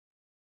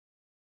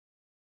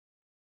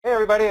Hey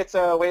everybody, it's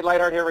Wade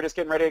Lightheart here. We're just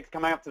getting ready to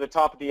come up to the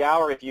top of the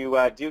hour. If you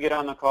do get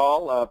on the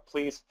call,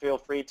 please feel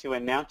free to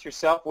announce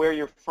yourself, where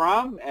you're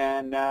from,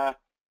 and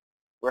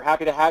we're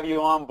happy to have you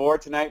on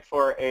board tonight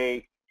for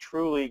a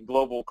truly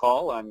global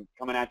call. I'm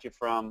coming at you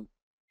from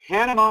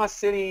Panama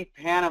City,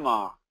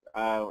 Panama,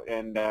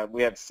 and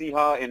we have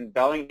Siha in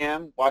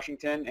Bellingham,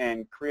 Washington,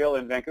 and Creel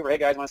in Vancouver. Hey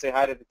guys, want to say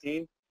hi to the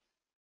team?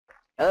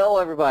 Hello,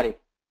 everybody.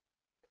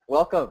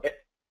 Welcome. Hey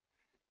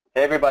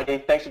everybody,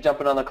 thanks for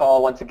jumping on the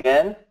call once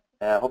again.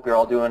 I hope you're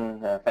all doing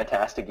a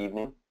fantastic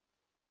evening.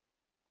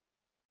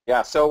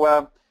 Yeah, so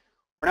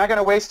we're not going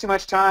to waste too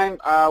much time.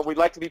 We'd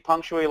like to be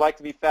punctual, we like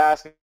to be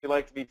fast, we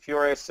like to be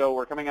furious, so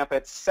we're coming up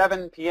at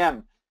 7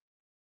 p.m.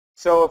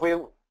 So if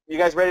you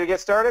guys ready to get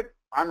started?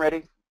 I'm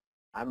ready.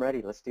 I'm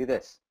ready. Let's do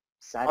this.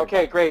 Excited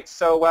Okay, great.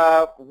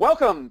 So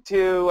welcome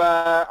to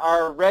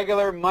our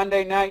regular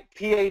Monday night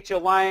PH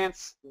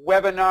Alliance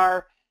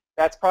webinar.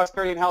 That's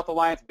Prosperity and Health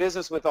Alliance,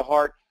 Business with a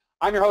Heart.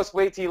 I'm your host,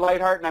 Wade T.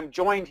 Lightheart, and I'm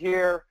joined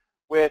here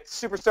with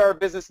superstar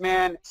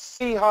businessman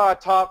Siha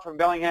Top from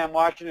Bellingham,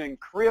 Washington, and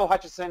Creel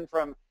Hutchison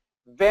from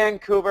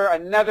Vancouver,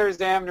 another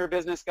Zamner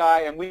business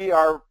guy, and we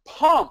are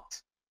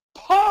pumped,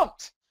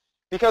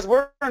 because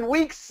we're in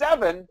week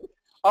 7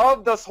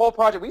 of this whole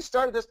project. We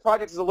started this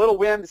project as a little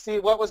whim to see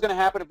what was going to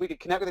happen if we could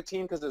connect with the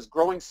team, because it's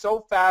growing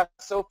so fast,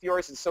 so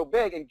furious, and so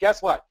big, and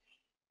guess what?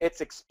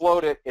 It's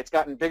exploded. It's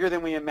gotten bigger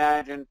than we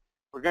imagined.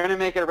 We're going to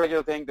make it a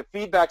regular thing. The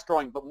feedback's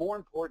growing, but more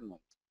importantly,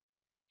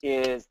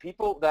 is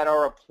people that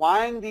are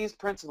applying these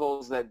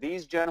principles that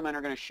these gentlemen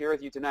are going to share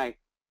with you tonight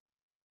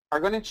are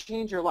going to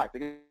change your life.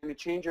 They're going to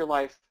change your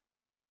life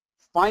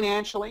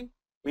financially.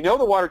 We know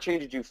the water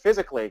changes you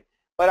physically,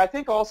 but I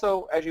think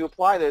also as you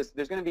apply this,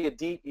 there's going to be a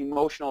deep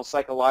emotional,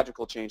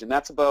 psychological change, and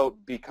that's about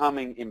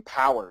becoming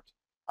empowered,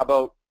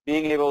 about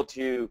being able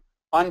to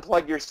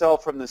unplug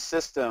yourself from the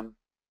system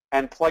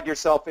and plug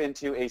yourself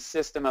into a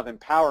system of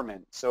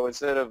empowerment. So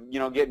instead of,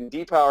 getting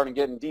depowered and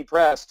getting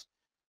depressed,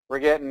 we're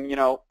getting,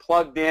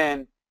 plugged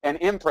in and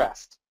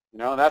impressed.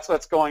 That's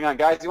what's going on.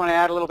 Guys, you want to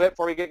add a little bit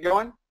before we get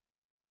going?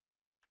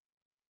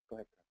 Go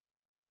ahead.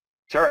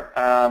 Sure.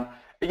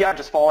 Yeah,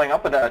 just following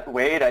up with that,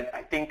 Wade, I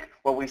think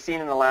what we've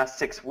seen in the last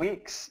 6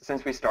 weeks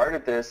since we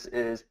started this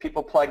is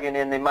people plugging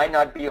in. They might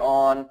not be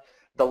on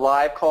the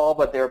live call,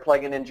 but they're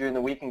plugging in during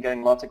the week and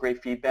getting lots of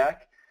great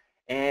feedback.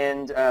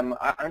 And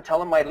I'm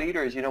telling my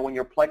leaders, when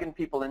you're plugging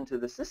people into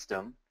the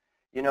system,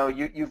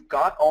 you've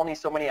got only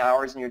so many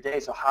hours in your day,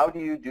 so how do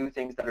you do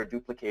things that are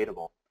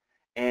duplicatable?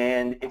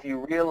 And if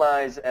you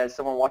realize, as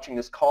someone watching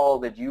this call,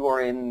 that you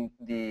are in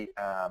the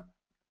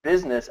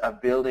business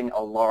of building a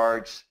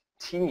large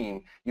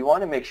team, you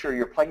want to make sure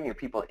you're plugging your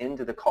people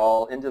into the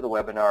call, into the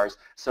webinars,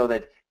 so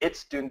that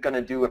it's going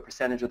to do a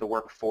percentage of the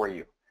work for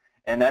you.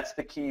 And that's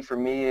the key for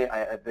me.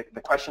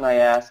 The question I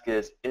ask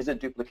is it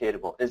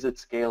duplicatable? Is it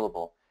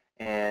scalable?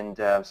 And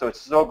so it's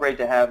so great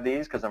to have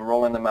these, because I'm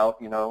rolling them out,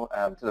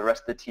 to the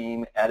rest of the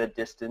team at a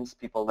distance.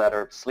 People that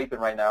are sleeping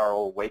right now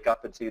will wake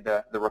up and see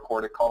the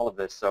recorded call of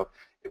this. So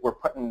we're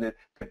putting the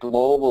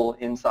global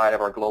inside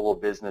of our global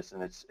business,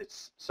 and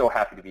it's so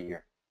happy to be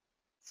here.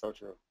 So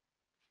true.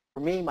 For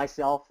me,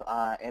 myself,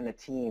 and the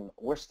team,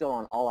 we're still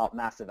on all-out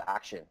massive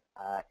action.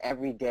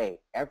 Every day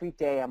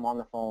I'm on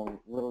the phone.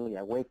 Literally,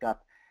 I wake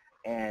up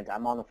and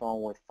I'm on the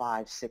phone with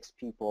 5, 6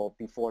 people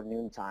before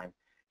noontime,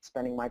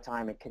 spending my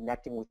time and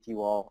connecting with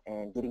you all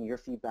and getting your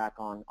feedback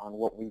on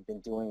what we've been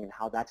doing and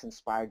how that's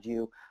inspired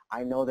you.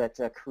 I know that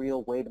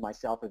Creel, Wade, and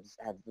myself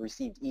have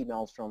received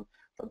emails from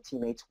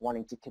teammates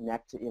wanting to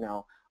connect,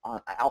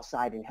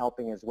 outside and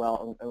helping as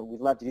well, and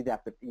we'd love to do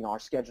that, but our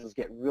schedules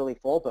get really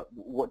full. But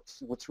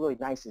what's really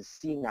nice is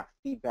seeing that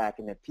feedback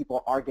and that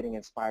people are getting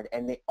inspired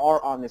and they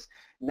are on this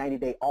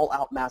 90-day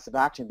all-out massive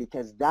action,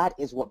 because that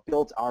is what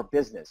builds our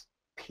business,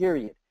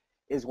 period.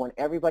 Is when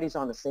everybody's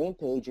on the same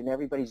page and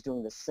everybody's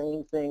doing the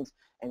same things,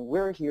 and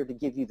we're here to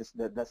give you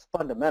the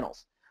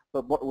fundamentals.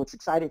 But what's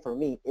exciting for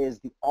me is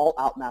the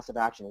all-out massive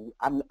action.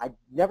 I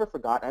never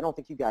forgot, I don't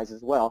think you guys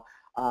as well,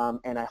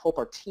 and I hope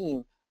our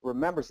team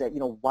remembers that,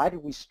 why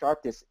did we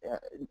start this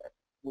at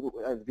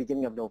the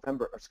beginning of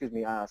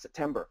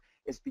September?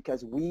 It's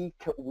because we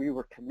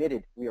were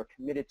committed. We are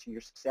committed to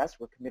your success.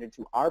 We're committed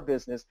to our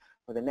business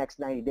for the next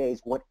 90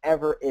 days,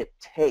 whatever it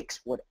takes,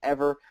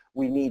 whatever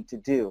we need to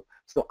do.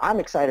 So I'm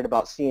excited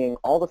about seeing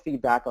all the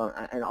feedback on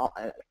and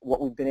what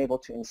we've been able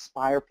to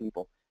inspire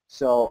people.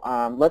 So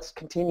let's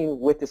continue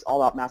with this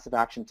all-out massive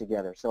action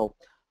together. So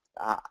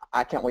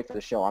I can't wait for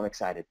the show. I'm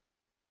excited.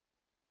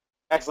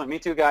 Excellent. Me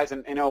too, guys.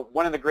 And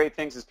one of the great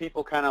things is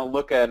people kind of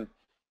look at,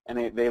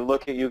 and they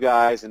look at you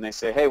guys and they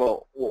say, hey,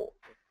 well,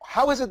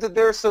 how is it that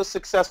they're so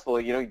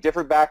successful?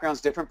 Different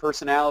backgrounds, different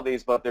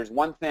personalities, but there's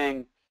one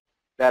thing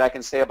that I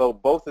can say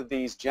about both of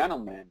these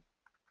gentlemen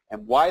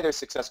and why they're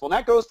successful. And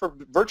that goes for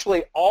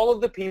virtually all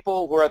of the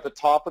people who are at the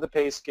top of the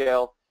pay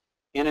scale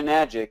in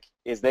Enagic,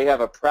 is they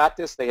have a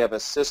practice, they have a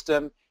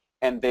system,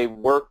 and they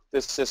work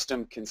the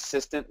system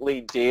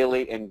consistently,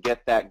 daily, and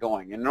get that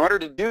going. And in order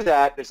to do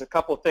that, there's a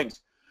couple of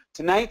things.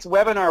 Tonight's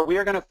webinar, we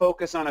are going to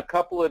focus on a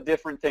couple of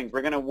different things.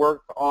 We're going to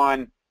work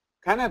on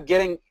kind of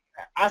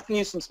asking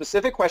you some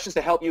specific questions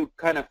to help you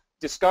kind of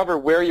discover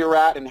where you're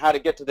at and how to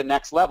get to the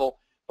next level.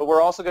 But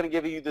we're also going to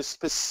give you the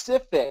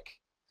specific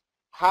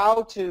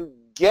how to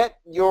get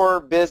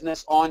your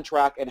business on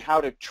track and how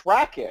to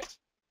track it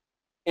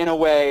in a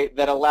way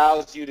that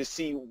allows you to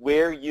see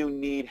where you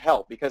need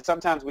help. Because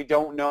sometimes we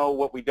don't know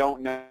what we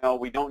don't know.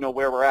 We don't know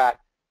where we're at.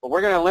 But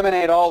we're going to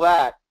eliminate all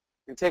that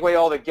and take away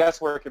all the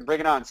guesswork and bring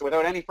it on. So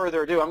without any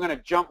further ado, I'm going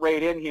to jump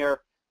right in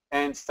here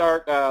and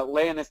start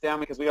laying this down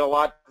because we got a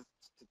lot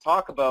to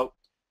talk about.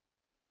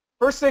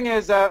 First thing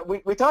is,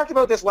 we talked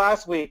about this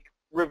last week,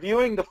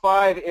 reviewing the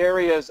 5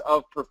 areas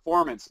of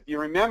performance. If you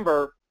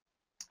remember,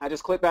 I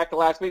just clicked back to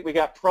last week. We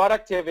got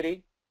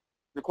productivity.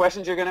 The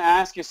questions you're going to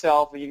ask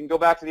yourself, and you can go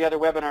back to the other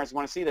webinars if you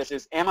want to see this,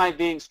 is am I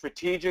being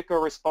strategic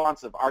or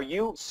responsive? Are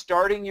you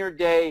starting your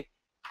day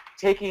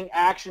taking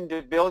action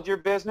to build your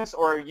business,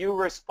 or are you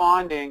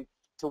responding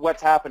to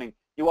what's happening?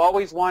 You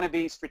always want to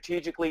be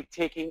strategically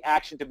taking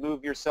action to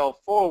move yourself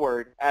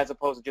forward as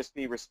opposed to just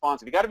be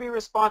responsive. You got to be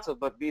responsive,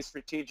 but be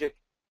strategic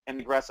and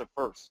aggressive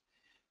first.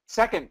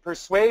 Second,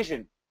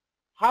 persuasion.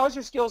 How's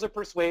your skills of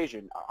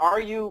persuasion? Are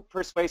you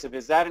persuasive?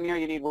 Is that an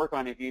area you need work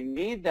on? If you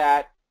need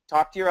that,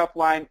 talk to your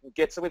upline,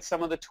 get with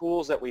some of the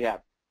tools that we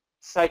have.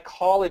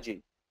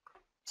 Psychology.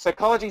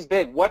 Psychology is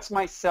big. What's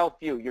my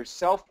self-view? Your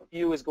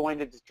self-view is going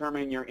to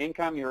determine your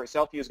income. Your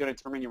self-view is going to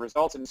determine your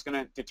results, and it's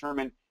going to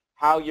determine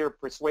how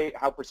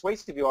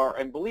persuasive you are.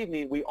 And believe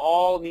me, we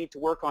all need to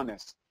work on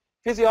this.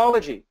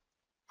 Physiology.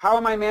 How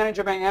am I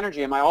managing my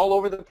energy? Am I all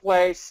over the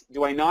place?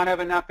 Do I not have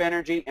enough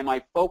energy? Am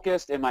I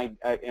focused? Am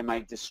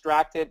I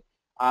distracted?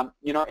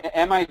 You know,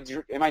 am I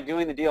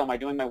doing the deal? Am I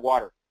doing my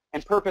water?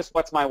 And purpose,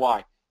 what's my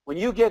why? When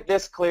you get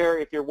this clear,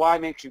 if your why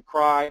makes you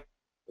cry,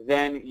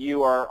 then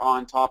you are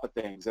on top of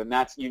things. And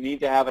that's, you need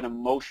to have an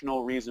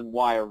emotional reason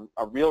why,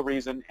 a real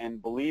reason,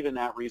 and believe in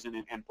that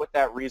reason and put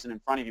that reason in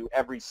front of you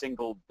every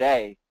single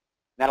day.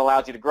 That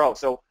allows you to grow.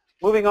 So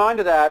moving on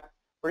to that,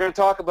 we're going to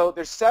talk about,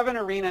 there's 7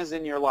 arenas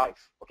in your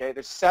life, okay?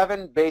 There's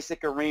 7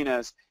 basic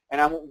arenas, and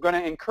I'm going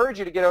to encourage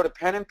you to get out a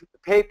pen and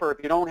paper.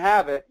 If you don't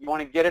have it, you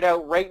want to get it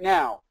out right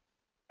now,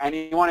 and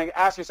you want to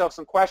ask yourself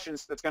some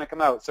questions that's going to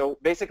come out. So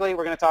basically,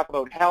 we're going to talk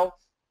about health,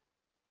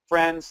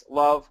 friends,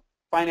 love,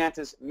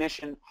 finances,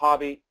 mission,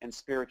 hobby, and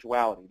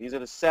spirituality. These are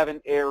the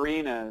 7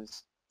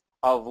 arenas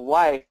of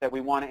life that we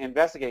want to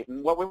investigate.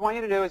 And what we want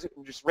you to do is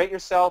just rate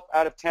yourself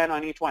out of 10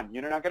 on each one.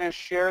 You're not going to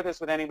share this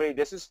with anybody.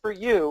 This is for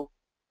you.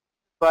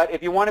 But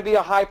if you want to be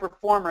a high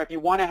performer, if you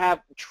want to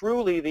have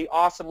truly the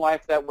awesome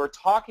life that we're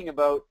talking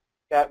about,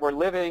 that we're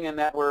living and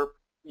that we're,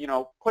 you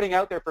know, putting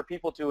out there for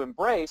people to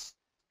embrace,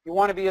 you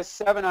want to be a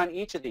 7 on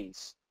each of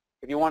these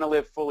if you want to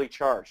live fully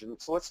charged.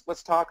 And so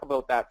let's talk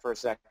about that for a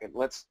second.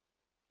 Let's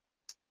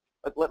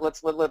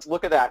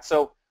look at that.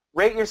 So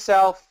rate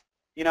yourself,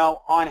 you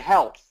know, on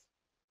health.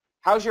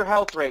 How's your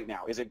health right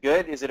now? Is it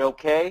good? Is it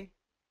okay?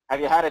 Have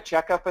you had a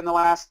checkup in the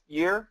last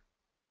year?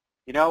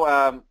 You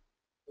know,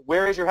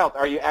 where is your health?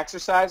 Are you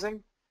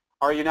exercising?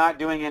 Are you not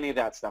doing any of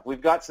that stuff? We've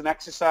got some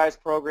exercise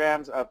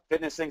programs,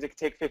 fitness things that can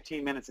take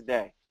 15 minutes a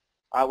day.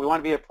 We want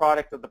to be a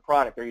product of the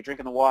product. Are you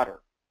drinking the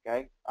water?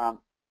 Okay,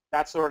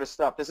 that sort of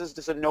stuff. This is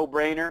just a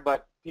no-brainer,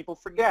 but people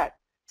forget.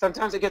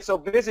 Sometimes they get so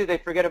busy they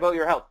forget about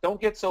your health.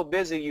 Don't get so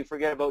busy you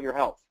forget about your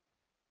health.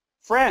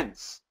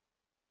 Friends.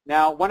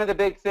 Now, one of the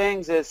big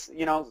things is,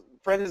 you know,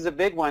 friends is a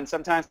big one.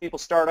 Sometimes people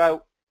start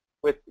out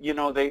with, you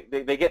know, they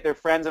get their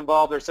friends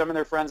involved, or some of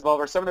their friends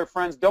involved, or some of their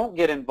friends don't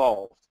get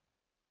involved.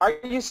 Are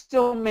you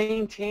still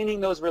maintaining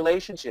those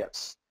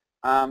relationships?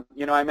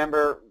 You know, I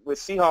remember with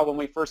Siha when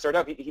we first started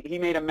out, he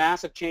made a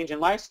massive change in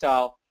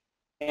lifestyle,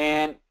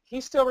 and he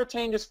still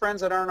retained his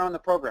friends that aren't on the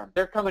program.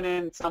 They're coming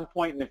in at some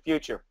point in the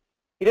future.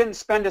 He didn't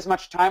spend as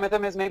much time with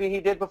them as maybe he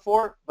did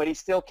before, but he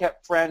still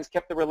kept friends,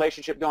 kept the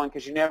relationship going,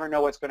 because you never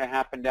know what's going to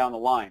happen down the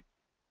line.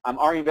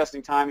 Are you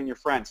investing time in your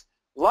friends?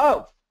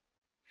 Love.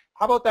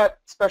 How about that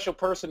special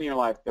person in your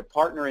life, the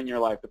partner in your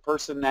life, the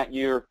person that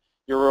your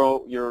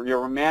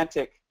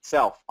romantic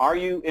self? Are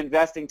you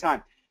investing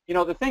time? You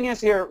know, the thing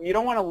is here, you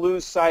don't want to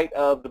lose sight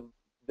of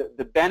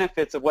the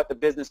benefits of what the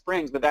business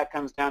brings, but that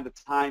comes down to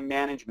time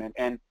management.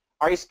 And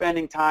are you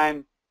spending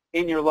time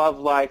in your love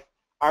life?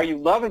 Are you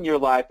loving your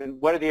life, and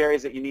what are the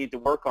areas that you need to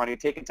work on? Are you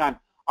taking time?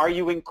 Are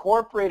you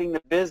incorporating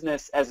the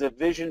business as a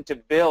vision to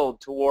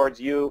build towards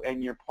you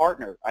and your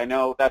partner? I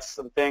know that's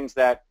some things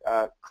that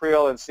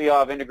Creel and Siha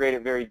have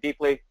integrated very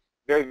deeply.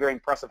 Very, very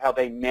impressive how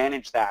they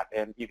manage that,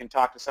 and you can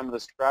talk to some of the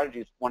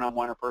strategies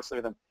one-on-one or personally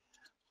with them.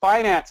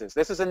 Finances.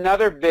 This is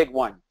another big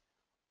one.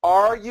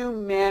 Are you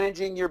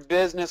managing your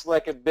business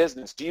like a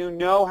business? Do you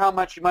know how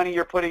much money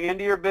you're putting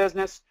into your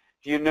business?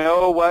 Do you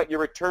know what your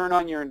return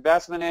on your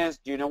investment is?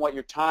 Do you know what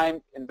your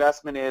time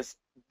investment is?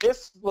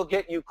 This will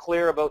get you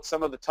clear about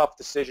some of the tough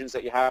decisions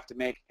that you have to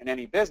make in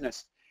any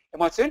business.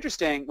 And what's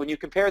interesting, when you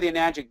compare the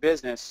Enagic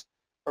business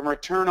from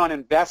return on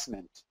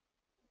investment,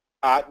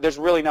 there's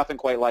really nothing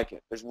quite like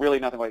it. There's really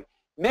nothing like it.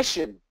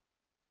 Mission.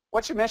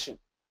 What's your mission?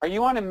 Are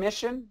you on a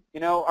mission? You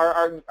know,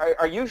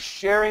 are you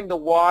sharing the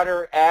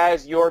water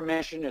as your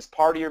mission, as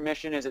part of your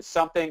mission? Is it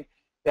something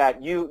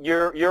that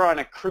you're on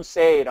a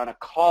crusade, on a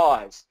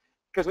cause.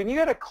 Because when you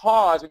get a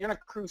cause, when you're on a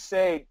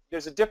crusade,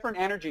 there's a different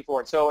energy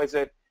for it. So is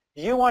it,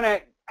 you want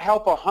to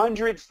help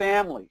 100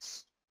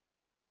 families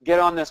get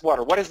on this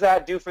water? What does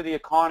that do for the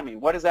economy?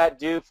 What does that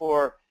do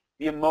for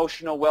the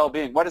emotional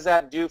well-being? What does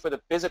that do for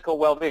the physical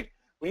well-being?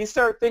 When you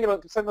start thinking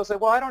about it, some people say,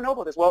 well, I don't know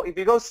about this. Well, if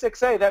you go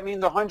 6A, that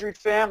means 100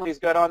 families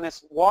got on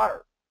this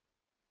water.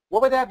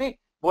 What would that be?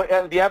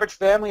 The average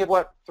family of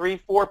what, 3,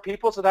 4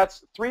 people? So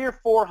that's 300 or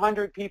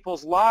 400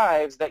 people's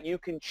lives that you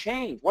can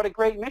change. What a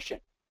great mission,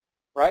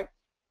 right?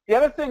 The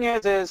other thing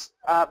is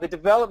the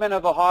development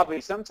of a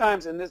hobby.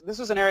 Sometimes, and this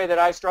is an area that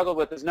I struggled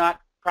with, is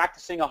not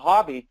practicing a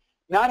hobby,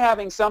 not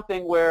having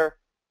something where,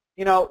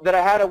 you know, that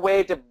I had a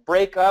way to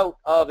break out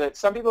of it.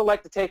 Some people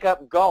like to take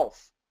up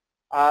golf.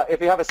 If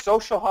you have a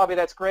social hobby,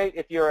 that's great.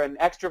 If you're an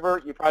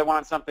extrovert, you probably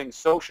want something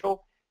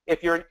social.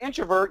 If you're an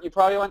introvert, you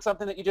probably want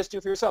something that you just do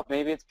for yourself.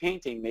 Maybe it's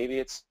painting. Maybe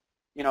it's,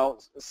 you know,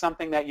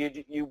 something that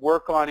you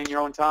work on in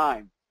your own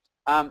time.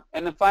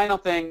 And the final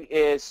thing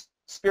is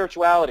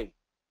spirituality.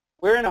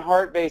 We're in a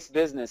heart-based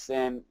business,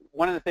 and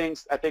one of the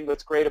things I think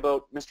that's great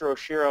about Mr.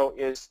 Oshiro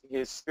is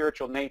his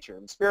spiritual nature.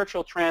 And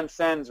spiritual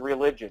transcends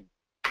religion.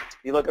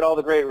 You look at all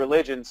the great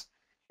religions,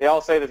 they all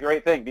say the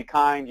great thing: be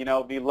kind, you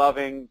know, be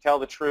loving, tell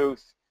the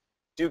truth,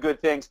 do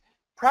good things.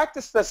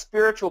 Practice the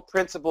spiritual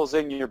principles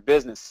in your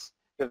business,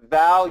 the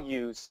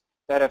values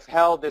that have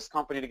held this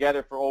company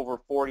together for over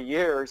 40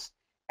 years,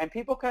 and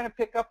people kind of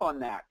pick up on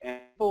that, and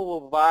people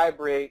will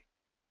vibrate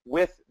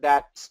with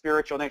that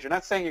spiritual nature. I'm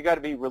not saying you got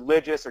to be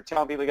religious or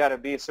telling people you got to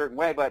be a certain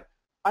way, but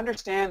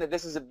understand that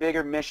this is a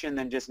bigger mission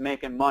than just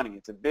making money.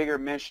 It's a bigger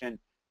mission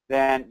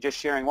than just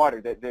sharing water.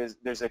 That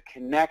there's a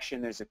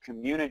connection, there's a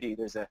community,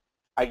 there's a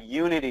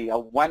unity, a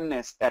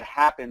oneness that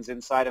happens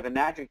inside of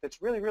Enagic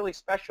that's really, really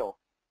special.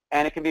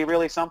 And it can be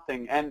really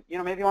something. And, you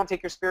know, maybe you want to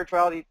take your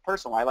spirituality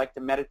personal. I like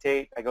to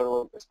meditate. I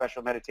go to a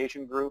special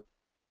meditation group.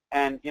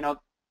 And, you know,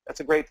 that's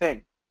a great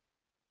thing.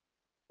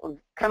 Well,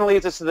 kind of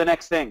leads us to the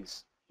next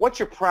things. What's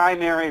your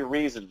primary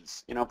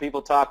reasons? You know,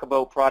 people talk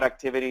about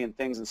productivity and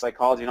things in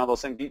psychology and all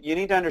those things. You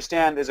need to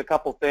understand there's a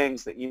couple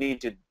things that you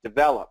need to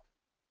develop.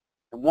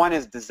 And one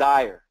is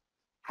desire.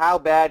 How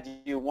bad do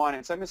you want it?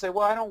 And some people say,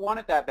 well, I don't want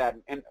it that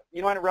bad. And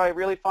you know what I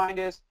really find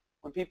is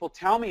when people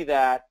tell me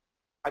that,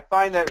 I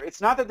find that it's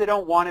not that they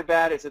don't want it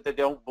bad, it's that they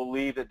don't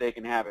believe that they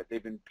can have it.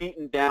 They've been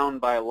beaten down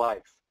by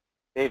life.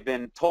 They've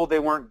been told they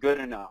weren't good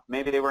enough.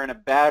 Maybe they were in a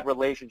bad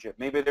relationship.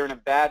 Maybe they're in a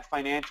bad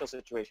financial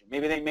situation.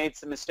 Maybe they made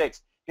some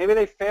mistakes. Maybe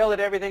they failed at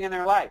everything in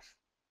their life.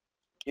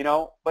 You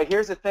know, but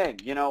here's the thing,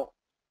 you know,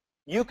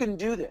 you can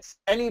do this.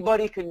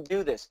 Anybody can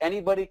do this.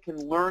 Anybody can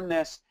learn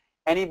this.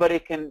 Anybody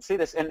can see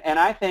this. And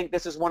I think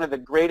this is one of the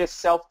greatest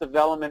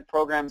self-development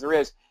programs there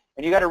is.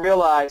 And you got to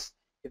realize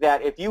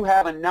that if you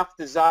have enough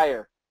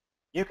desire,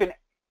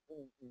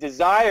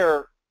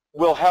 desire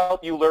will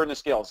help you learn the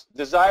skills.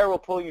 Desire will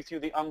pull you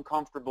through the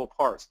uncomfortable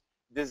parts.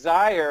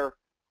 Desire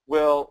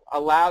will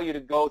allow you to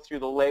go through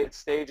the late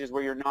stages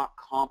where you're not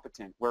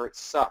competent, where it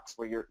sucks,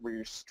 where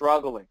you're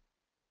struggling.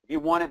 If you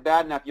want it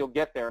bad enough, you'll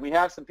get there. And we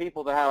have some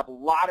people that have a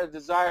lot of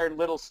desire and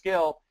little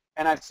skill,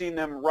 and I've seen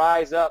them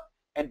rise up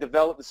and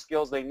develop the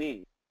skills they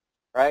need,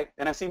 right?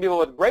 And I've seen people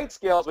with great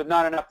skills with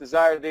not enough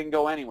desire, they can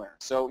go anywhere.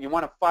 So you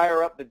want to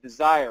fire up the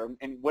desire,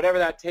 and whatever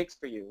that takes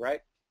for you, right?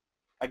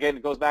 Again,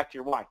 it goes back to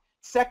your why.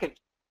 Second,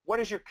 what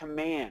is your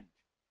command?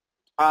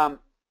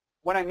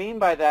 What I mean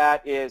by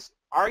that is,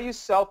 are you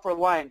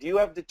self-reliant? Do you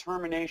have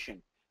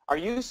determination? Are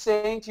you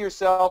saying to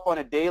yourself on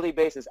a daily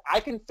basis, I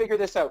can figure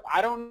this out.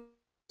 I don't know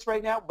this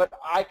right now, but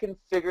I can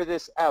figure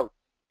this out.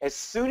 As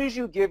soon as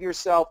you give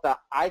yourself the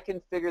I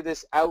can figure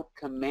this out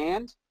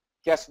command,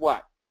 guess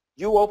what?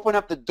 You open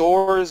up the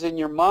doors in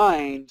your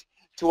mind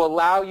to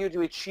allow you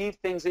to achieve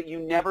things that you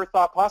never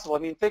thought possible. I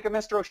mean, think of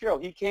Mr. Oshiro.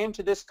 He came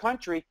to this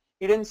country.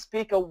 He didn't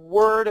speak a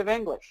word of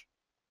English.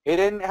 He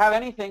didn't have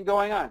anything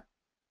going on.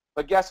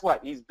 But guess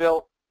what? He's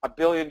built a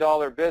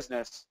billion-dollar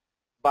business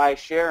by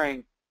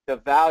sharing the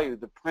value,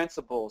 the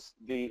principles,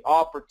 the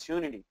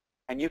opportunity.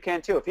 And you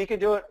can too. If he can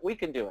do it, we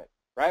can do it,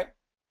 right?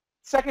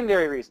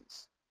 Secondary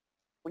reasons.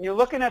 When you're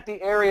looking at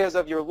the areas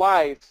of your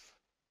life,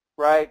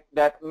 right,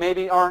 that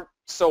maybe aren't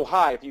so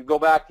high, if you go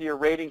back to your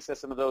rating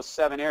system of those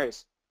 7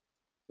 areas,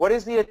 what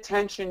is the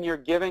attention you're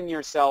giving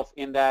yourself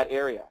in that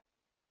area?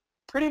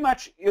 Pretty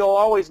much you'll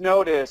always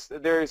notice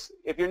that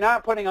if you're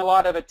not putting a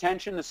lot of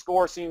attention, the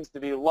score seems to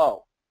be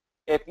low.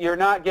 If you're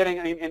not getting,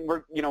 and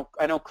we're, you know,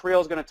 I know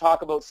Creel's going to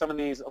talk about some of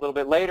these a little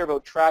bit later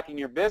about tracking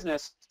your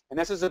business, and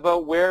this is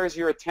about where is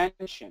your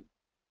attention,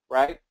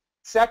 right?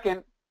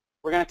 Second,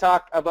 we're going to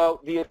talk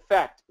about the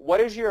effect.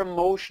 What is your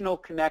emotional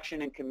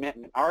connection and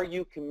commitment? Are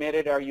you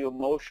committed? Are you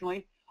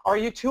emotionally? Are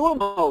you too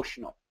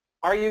emotional?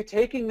 Are you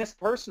taking this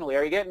personally?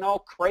 Are you getting all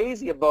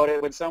crazy about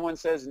it when someone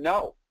says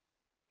no?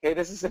 Okay,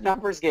 this is a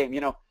numbers game.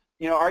 You know,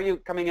 are you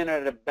coming in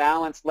at a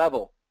balanced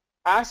level?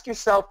 Ask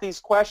yourself these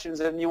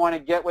questions, and you want to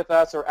get with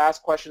us or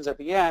ask questions at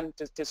the end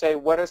to say,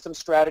 what are some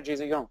strategies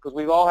that you don't? Because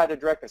we've all had to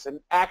direct this. And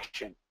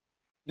action.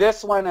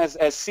 This one, as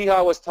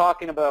Siha was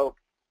talking about,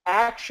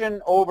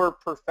 action over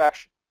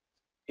perfection.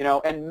 You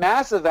know, and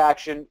massive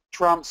action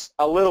trumps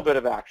a little bit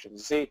of action.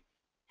 See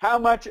how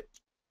much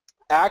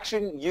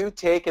action you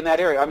take in that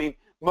area. I mean,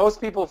 most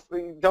people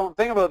don't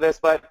think about this,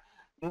 but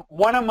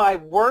one of my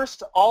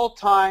worst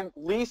all-time,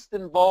 least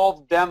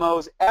involved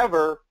demos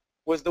ever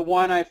was the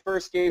one I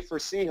first gave for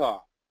Siha.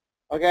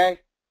 Okay?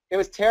 It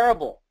was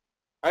terrible.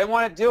 I didn't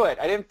want to do it.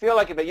 I didn't feel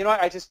like it, but you know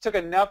what? I just took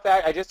enough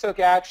I just took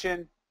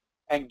action,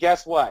 and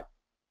guess what?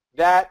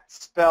 That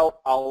spelled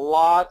a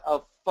lot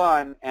of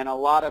fun, and a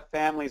lot of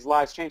families'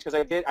 lives changed because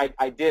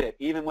I did it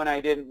even when I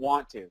didn't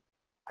want to.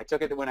 I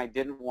took it when I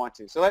didn't want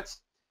to. So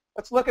let's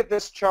look at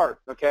this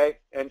chart, okay?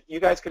 And you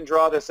guys can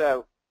draw this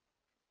out.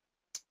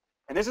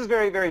 And this is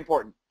very, very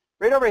important.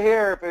 Right over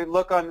here, if you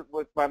look on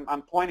what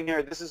I'm pointing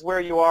here, this is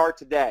where you are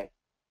today.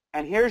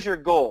 And here's your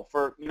goal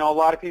for, you know, a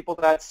lot of people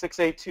that's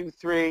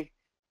 6A23.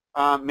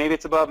 Maybe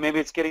it's above, maybe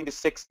it's getting to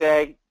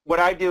 6A. What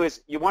I do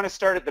is you want to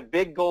start at the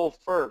big goal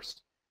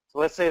first. So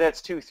let's say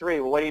that's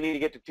 2-3. Well, what do you need to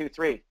get to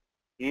 2-3?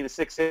 You need a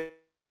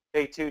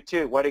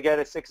 6A22. What do you get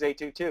a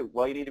 6A22?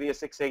 Well, you need to be a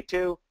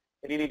 6A2,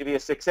 then you need to be a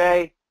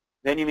 6A,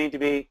 then you need to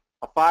be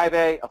a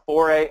 5A, a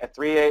 4A, a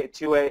 3A, a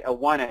 2A, a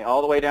 1A,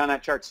 all the way down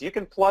that chart. So you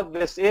can plug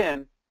this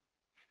in.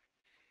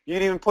 You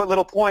can even put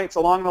little points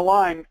along the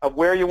line of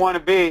where you want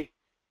to be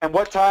and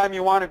what time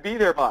you want to be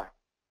there by.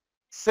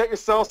 Set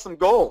yourself some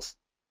goals.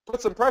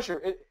 Put some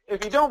pressure.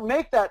 If you don't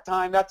make that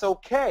time, that's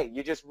okay.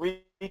 You just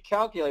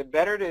recalculate.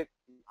 Better to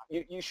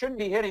you shouldn't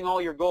be hitting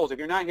all your goals. If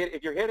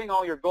you're hitting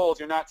all your goals,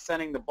 you're not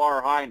setting the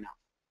bar high enough.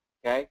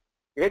 Okay?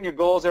 You're hitting your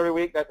goals every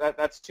week.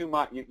 That's too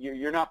much.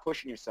 You're not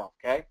pushing yourself.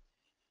 Okay?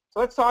 So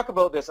let's talk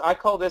about this. I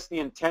call this the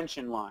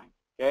intention line.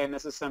 Okay? And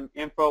this is some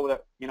info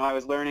that I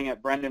was learning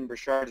at Brendan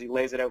Burchard's. He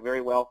lays it out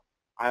very well.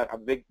 I'm a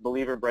big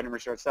believer in Brendan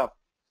Burchard's stuff.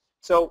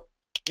 So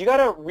you got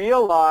to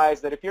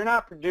realize that if you're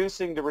not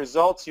producing the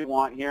results you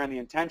want here in the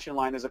intention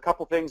line, there's a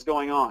couple things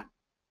going on.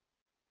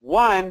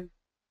 One,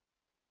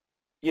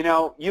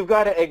 you've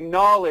got to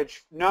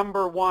acknowledge,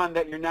 number one,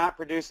 that you're not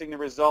producing the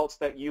results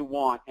that you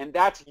want. And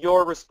that's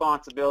your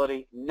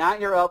responsibility, not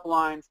your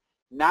uplines,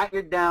 not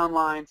your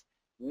downlines,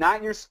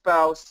 not your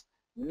spouse,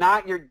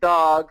 not your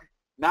dog,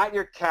 not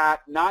your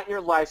cat, not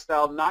your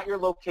lifestyle, not your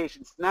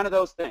locations, none of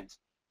those things.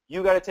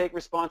 You got to take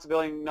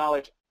responsibility and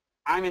acknowledge,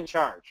 I'm in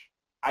charge.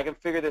 I can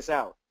figure this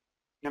out.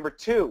 Number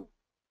two,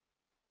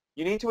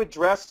 you need to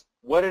address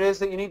what it is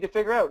that you need to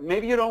figure out.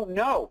 Maybe you don't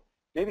know.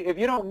 Maybe if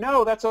you don't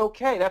know, that's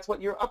okay. That's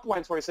what your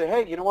upline's for. You say,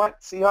 hey, you know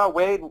what? Siha,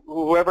 Wade,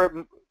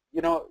 whoever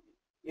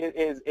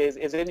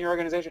is in your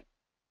organization,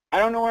 I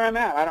don't know where I'm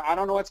at. I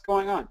don't know what's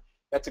going on.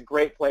 That's a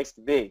great place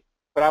to be.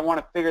 But I want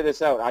to figure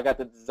this out. I got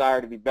the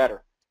desire to be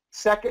better.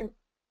 Second,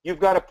 you've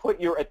got to put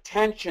your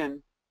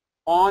attention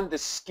on the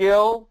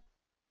skill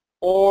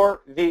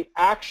or the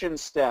action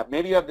step.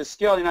 Maybe you have the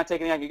skill, you're not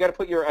taking the action. You've got to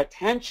put your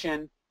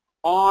attention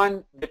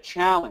on the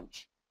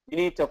challenge. You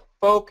need to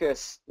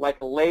focus like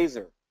a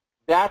laser.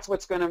 That's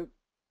what's going to,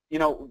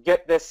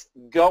 get this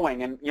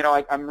going. And,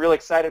 I'm really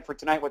excited for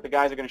tonight what the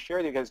guys are going to share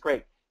with you guys.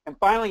 Great. And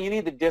finally, you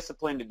need the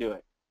discipline to do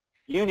it.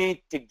 You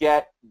need to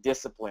get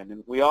disciplined.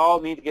 And we all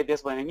need to get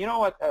disciplined. And you know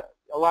what?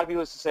 A lot of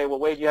people used to say, well,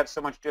 Wade, you have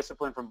so much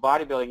discipline from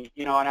bodybuilding.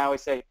 And I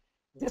always say,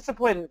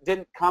 discipline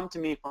didn't come to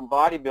me from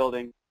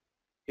bodybuilding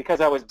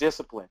because I was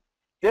disciplined.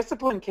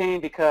 Discipline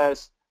came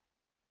because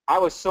I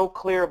was so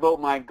clear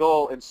about my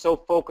goal and so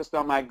focused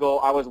on my goal,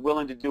 I was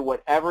willing to do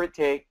whatever it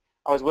takes.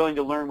 I was willing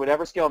to learn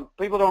whatever skill. And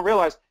people don't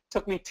realize it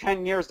took me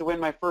 10 years to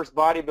win my first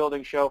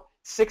bodybuilding show,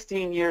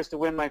 16 years to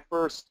win my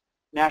first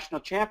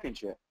national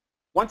championship.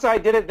 Once I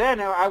did it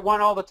then, I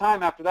won all the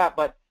time after that,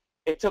 but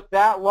it took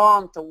that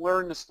long to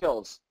learn the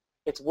skills.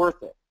 It's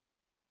worth it.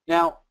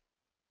 Now,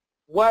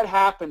 what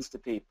happens to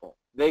people?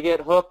 They get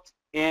hooked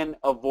in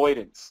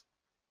avoidance.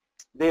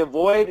 They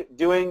avoid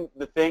doing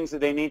the things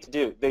that they need to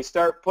do. They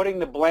start putting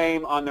the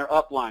blame on their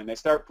upline. They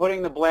start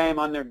putting the blame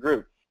on their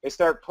group. They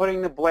start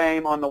putting the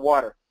blame on the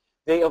water.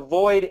 They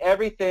avoid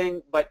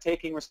everything but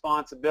taking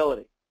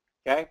responsibility.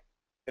 Okay?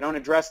 They don't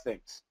address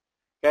things.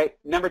 Okay?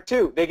 Number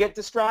two, they get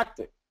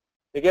distracted.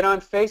 They get on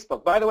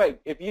Facebook. By the way,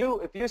 if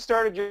you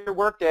started your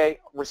workday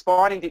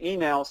responding to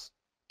emails,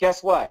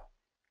 guess what?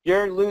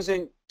 You're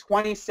losing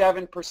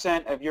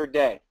 27% of your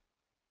day.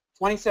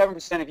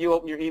 27% if you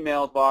open your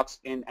email box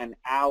in an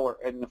hour,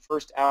 in the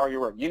first hour of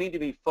your work. You need to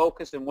be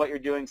focused in what you're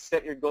doing,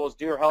 set your goals,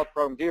 do your health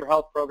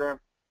program,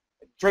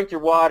 drink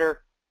your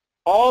water,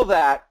 all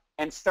that,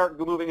 and start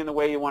moving in the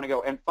way you want to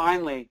go. And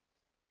finally,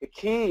 the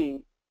key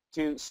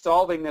to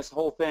solving this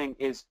whole thing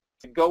is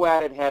to go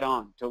at it head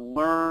on, to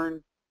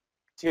learn,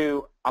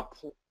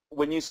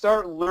 when you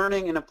start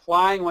learning and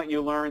applying what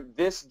you learn,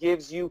 this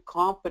gives you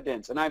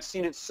confidence. And I've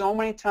seen it so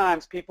many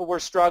times, people were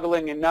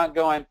struggling and not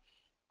going,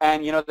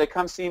 and they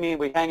come see me,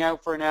 we hang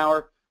out for an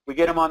hour, we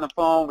get them on the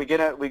phone, we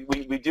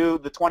do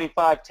the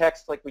 25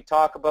 texts like we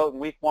talk about in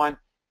week one,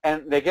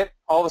 and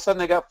all of a sudden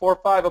they got 4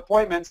 or 5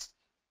 appointments,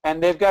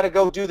 and they've got to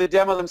go do the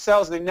demo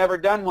themselves. They've never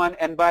done one,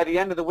 and by the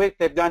end of the week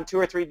they've done 2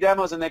 or 3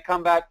 demos, and they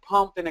come back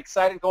pumped and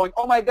excited going,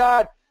 oh my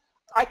God,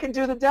 I can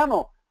do the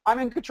demo. I'm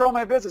in control of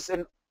my business.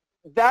 And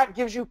that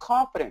gives you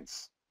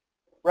confidence.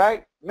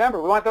 right?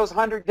 Remember, we want those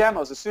 100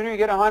 demos. The sooner you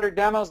get 100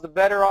 demos, the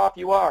better off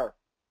you are.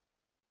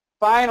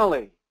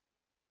 Finally,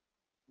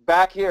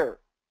 back here,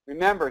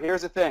 remember,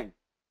 here's the thing.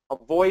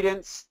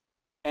 Avoidance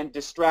and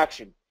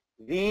distraction.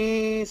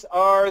 These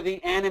are the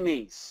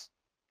enemies.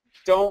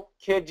 Don't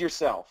kid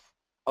yourself.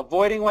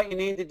 Avoiding what you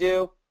need to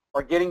do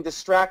or getting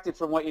distracted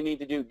from what you need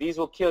to do, these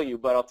will kill you.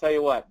 But I'll tell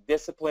you what,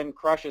 discipline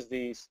crushes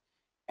these,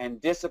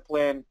 and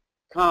discipline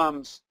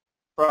comes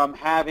from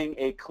having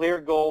a clear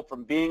goal,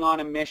 from being on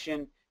a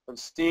mission, from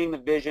seeing the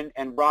vision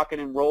and rocking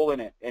and rolling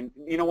it. And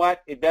you know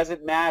what? It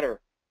doesn't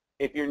matter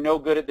if you're no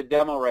good at the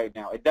demo right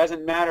now. It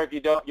doesn't matter if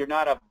you're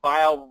not a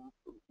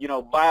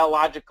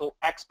biological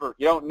expert.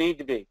 You don't need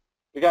to be.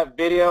 We got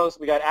videos,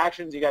 we got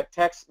actions, you got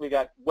texts, we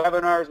got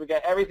webinars, we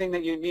got everything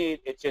that you need.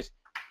 It's just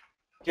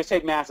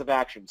take massive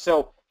action.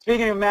 So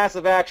speaking of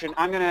massive action,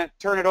 I'm going to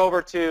turn it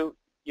over to,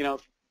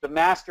 the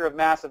master of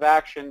massive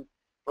action.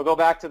 We'll go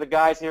back to the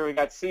guys here. We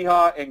got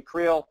Siha and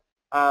Creel.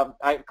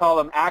 I call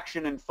them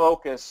action and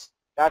focus.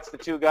 That's the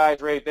two guys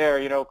right there.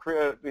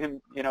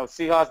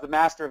 Siha's the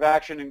master of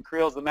action and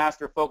Creel's the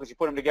master of focus. You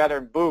put them together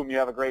and boom, you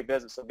have a great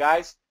business. So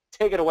guys,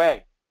 take it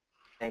away.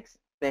 Thanks.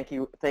 Thank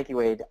you,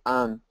 Wade.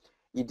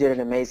 You did an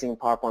amazing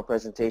PowerPoint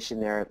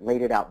presentation there,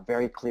 laid it out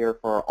very clear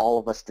for all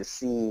of us to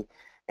see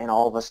and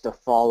all of us to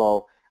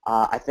follow.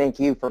 I thank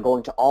you for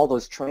going to all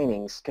those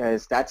trainings,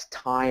 because that's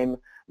time,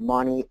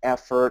 money,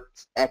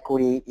 effort,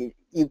 equity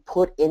you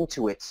put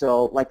into it.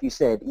 So like you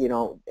said,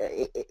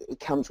 it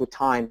comes with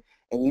time,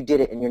 and you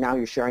did it, and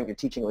you're sharing, you're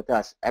teaching with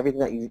us. Everything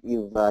that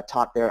you've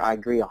taught there, I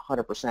agree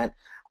 100%.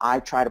 I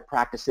try to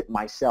practice it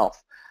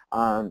myself.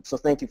 So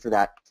thank you for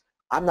that.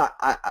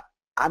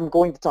 I'm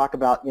going to talk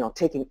about,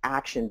 taking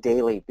action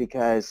daily,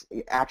 because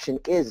action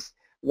is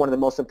one of the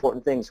most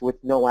important things.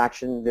 With no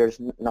action,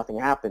 nothing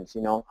happens.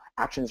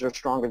 Actions are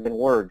stronger than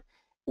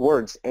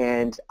words,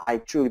 and I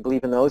truly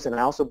believe in those. And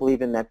I also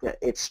believe in that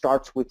it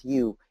starts with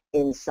you,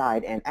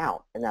 inside and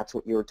out, and that's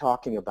what you were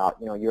talking about.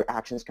 Your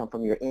actions come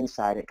from your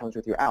inside, it comes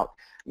with your out.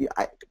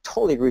 I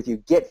totally agree with you.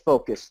 Get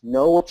focused.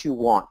 Know what you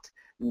want.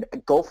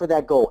 Go for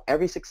that goal.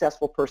 Every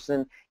successful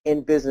person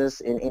in business,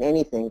 in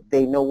anything,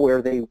 they know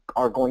where they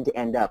are going to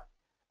end up.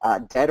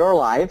 Dead or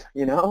alive,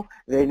 they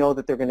know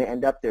that they're going to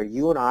end up there.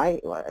 You and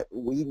I,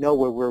 we know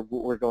where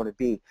we're going to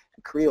be.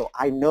 Creel,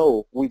 I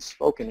know we've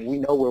spoken. We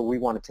know where we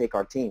want to take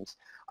our teams.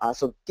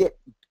 So get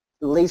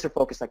laser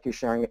focused, like you're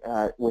sharing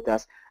with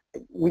us.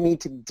 We need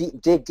to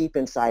dig deep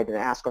inside and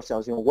ask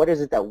ourselves, what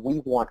is it that we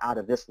want out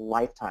of this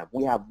lifetime?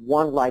 We have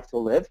one life to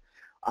live.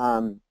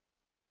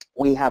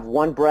 We have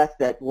one breath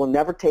that we'll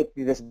never take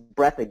this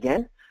breath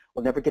again.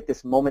 We'll never get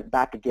this moment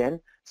back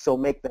again, so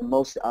make the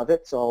most of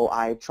it. So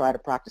I try to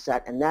practice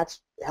that, and that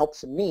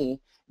helps me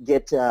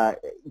get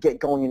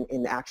going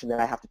in the action that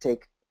I have to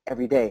take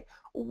every day.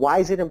 Why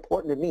is it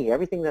important to me?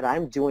 Everything that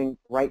I'm doing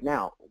right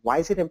now, why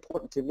is it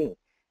important to me?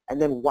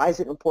 And then why is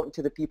it important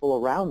to the people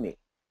around me?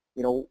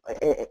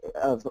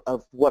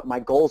 Of what my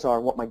goals are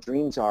and what my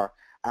dreams are.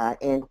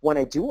 And when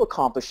I do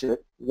accomplish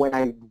it, when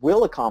I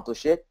will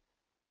accomplish it,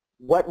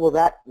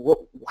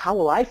 how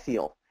will I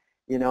feel?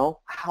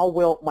 How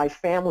will my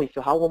family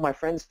feel? How will my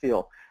friends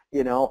feel?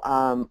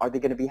 Are they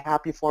going to be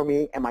happy for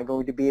me? Am I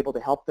going to be able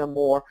to help them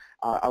more?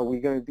 Are we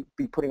going to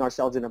be putting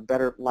ourselves in a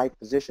better life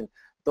position?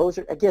 Those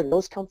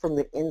come from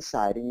the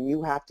inside, and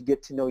you have to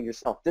get to know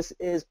yourself. This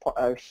is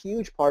a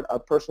huge part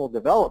of personal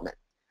development,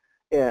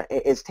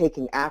 is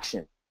taking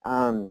action.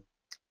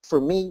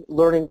 For me,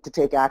 learning to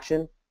take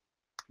action,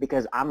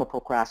 because I'm a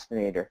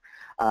procrastinator.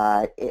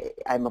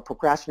 I'm a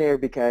procrastinator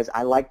because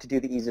I like to do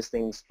the easiest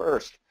things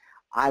first.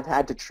 I've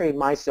had to train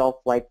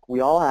myself, like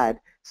we all had.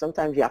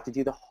 Sometimes you have to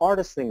do the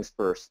hardest things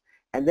first.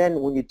 And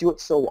then when you do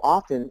it so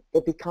often,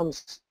 it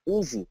becomes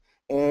easy,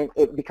 and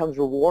it becomes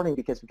rewarding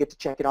because we get to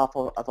check it off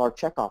of our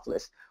checkoff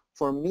list.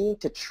 For me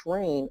to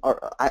train,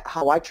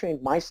 how I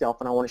trained myself,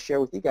 and I want to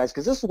share with you guys,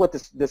 because this is what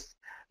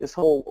this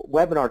whole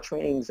webinar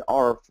trainings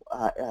are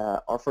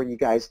for you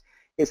guys,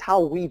 is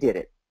how we did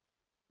it.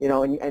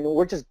 And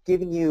we're just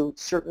giving you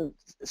certain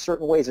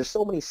ways. There's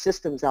so many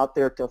systems out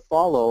there to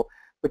follow,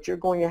 but you're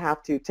going to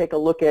have to take a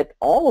look at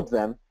all of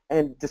them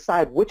and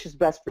decide which is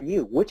best for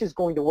you, which is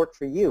going to work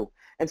for you.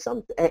 And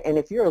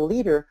if you're a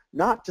leader,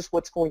 not just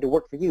what's going to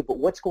work for you, but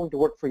what's going to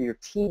work for your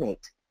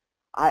teammate.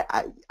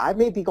 I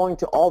may be going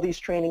to all these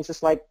trainings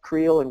just like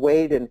Creel and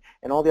Wade and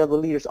all the other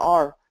leaders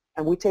are,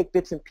 and we take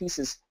bits and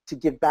pieces to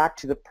give back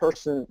to the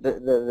person,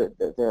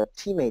 the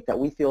teammate that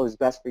we feel is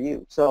best for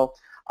you. So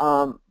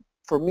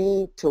for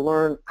me to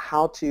learn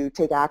how to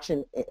take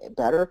action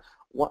better,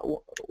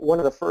 one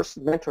of the first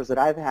mentors that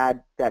I've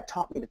had that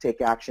taught me to take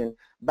action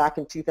back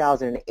in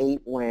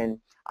 2008,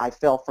 when I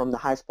fell from the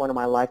highest point of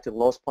my life to the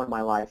lowest point of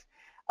my life,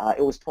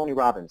 it was Tony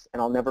Robbins,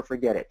 and I'll never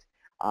forget it.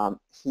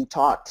 He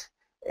taught,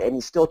 and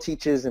he still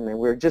teaches, and we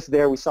were just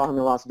there. We saw him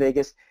in Las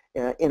Vegas.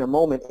 In a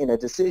moment, in a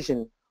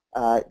decision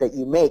that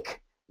you make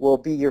will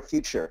be your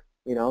future.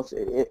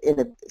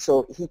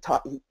 So he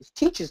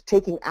teaches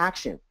taking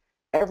action.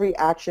 Every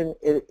action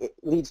it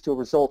leads to a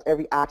result.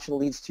 Every action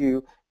leads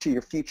to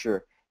your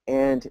future.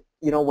 And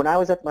when I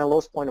was at my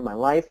lowest point of my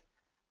life,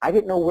 I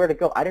didn't know where to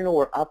go. I didn't know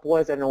where up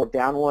was. I didn't know where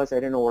down was. I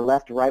didn't know where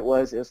left or right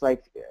was. It was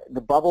like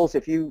the bubbles.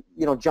 If you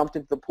jumped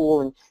into the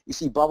pool and you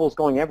see bubbles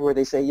going everywhere,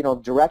 they say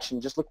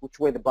direction. Just look which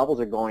way the bubbles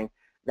are going.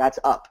 That's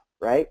up,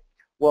 right?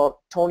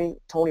 Well, Tony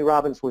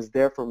Robbins was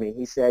there for me.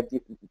 He said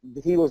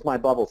he was my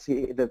bubbles.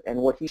 And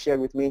what he shared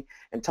with me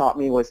and taught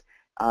me was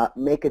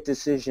make a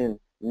decision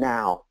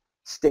now.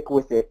 Stick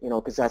with it,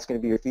 because that's going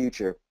to be your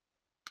future.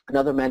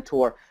 Another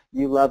mentor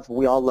we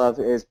all love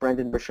is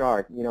Brendan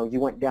Burchard. You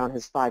went down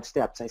his 5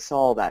 steps. I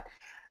saw that.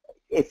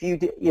 If you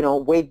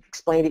Wade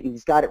explained it,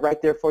 he's got it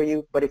right there for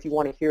you. But if you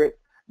want to hear it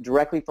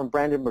directly from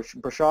Brendan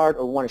Burchard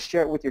or want to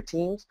share it with your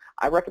teams,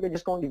 I recommend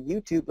just going to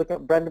YouTube, look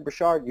up Brendan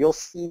Burchard. You'll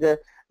see the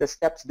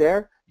steps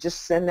there.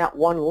 Just send that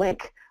one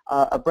link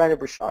of Brendan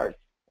Burchard.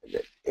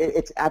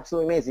 It's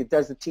absolutely amazing. It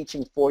does the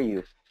teaching for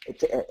you,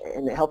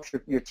 and it helps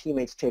your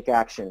teammates take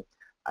action.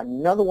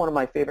 Another one of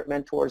my favorite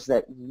mentors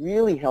that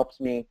really helps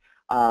me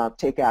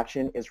take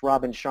action is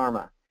Robin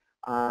Sharma.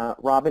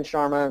 Robin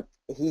Sharma,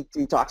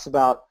 he talks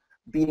about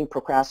beating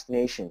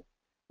procrastination.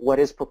 What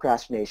is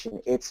procrastination?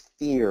 It's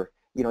fear.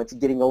 It's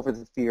getting over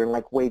the fear. And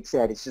like Wade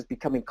said, it's just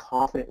becoming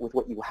confident with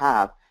what you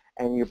have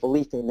and your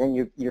belief, and then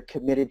you're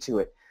committed to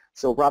it.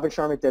 So Robin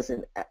Sharma does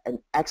an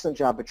excellent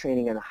job of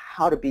training on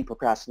how to beat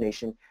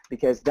procrastination,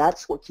 because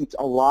that's what keeps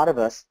a lot of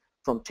us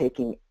from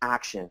taking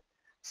action.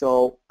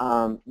 So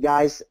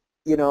guys,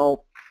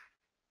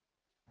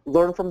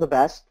 learn from the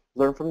best,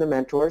 learn from the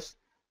mentors.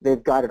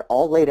 They've got it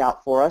all laid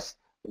out for us.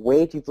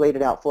 Wade, you've laid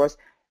it out for us.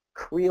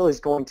 Creel is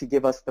going to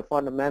give us the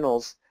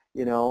fundamentals,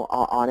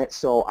 on it.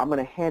 So I'm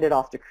going to hand it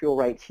off to Creel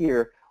right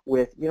here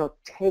with,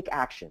 take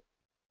action.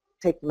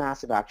 Take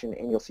massive action,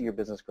 and you'll see your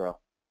business grow.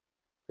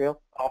 Creel?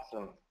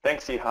 Awesome.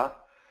 Thanks, Siha.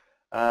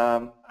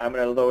 I'm going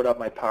to load up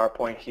my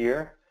PowerPoint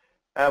here.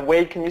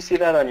 Wade, can you see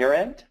that on your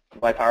end,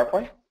 my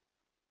PowerPoint?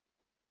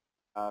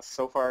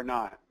 So far,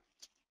 not.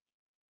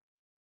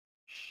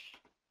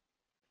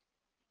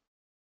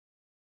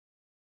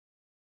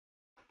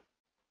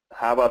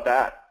 How about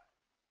that?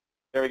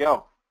 There we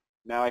go.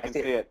 Now I can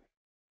see it.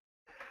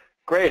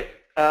 Great.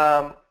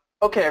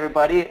 Okay,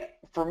 everybody.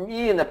 For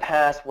me in the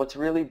past, what's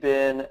really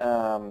been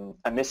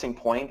a missing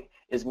point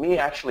is me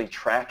actually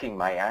tracking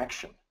my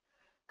action.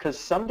 Because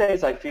some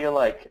days I feel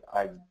like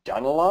I've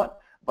done a lot,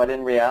 but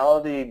in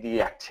reality,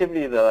 the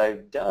activity that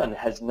I've done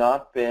has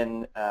not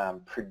been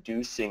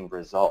producing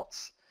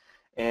results.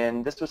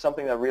 And this was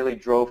something that really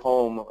drove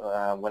home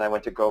when I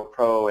went to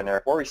GoPro and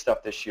Eric Worre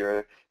stuff this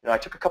year. I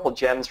took a couple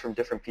gems from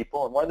different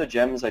people, and one of the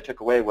gems I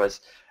took away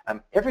was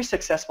every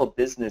successful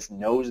business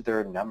knows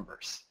their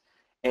numbers.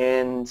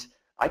 And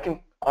I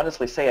can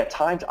honestly say at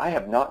times I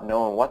have not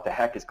known what the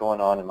heck is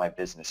going on in my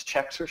business.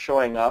 Checks are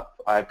showing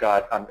up. I'm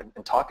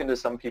talking to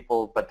some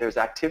people, but there's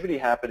activity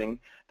happening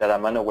that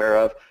I'm unaware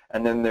of,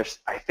 and then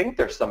I think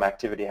there's some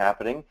activity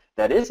happening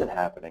that isn't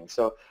happening.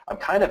 So I'm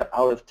kind of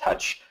out of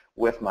touch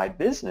with my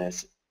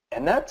business,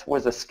 and that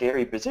was a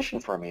scary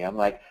position for me. I'm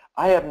like,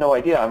 I have no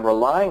idea. I'm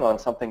relying on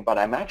something, but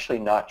I'm actually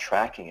not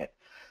tracking it.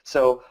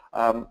 So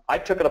I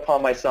took it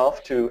upon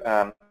myself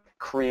to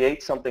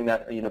create something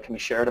that can be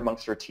shared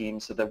amongst our team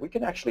so that we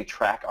can actually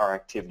track our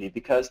activity,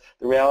 because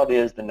the reality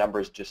is the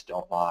numbers just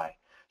don't lie.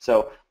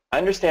 So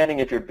understanding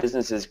if your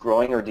business is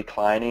growing or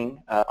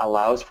declining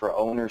allows for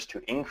owners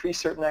to increase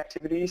certain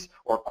activities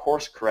or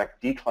course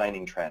correct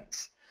declining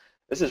trends.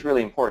 This is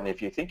really important.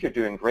 If you think you're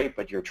doing great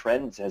but your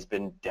trends has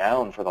been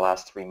down for the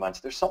last 3 months,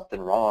 there's something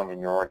wrong in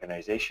your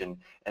organization.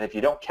 And if you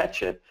don't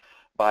catch it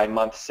by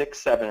month 6,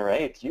 7, or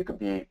 8, you could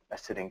be a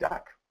sitting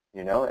duck,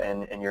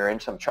 and you're in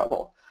some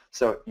trouble.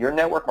 So your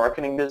network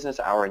marketing business,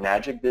 our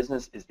Enagic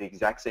business, is the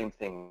exact same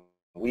thing.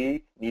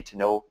 We need to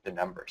know the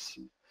numbers.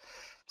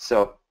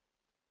 So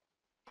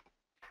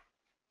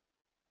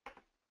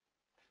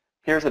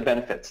here's the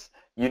benefits.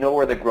 You know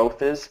where the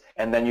growth is,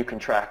 and then you can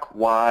track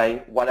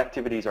what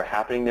activities are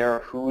happening there,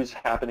 who's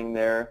happening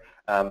there,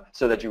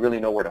 so that you really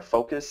know where to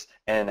focus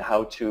and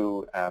how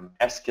to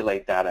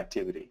escalate that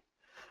activity.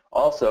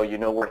 Also, you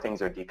know where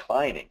things are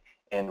declining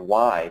and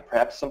why.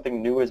 Perhaps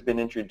something new has been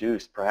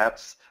introduced.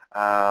 Perhaps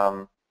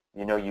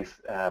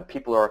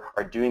people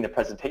are doing the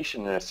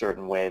presentation in a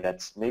certain way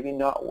that's maybe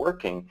not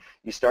working.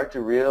 You start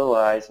to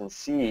realize and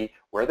see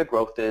where the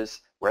growth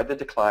is, where the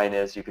decline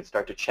is. You can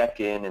start to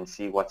check in and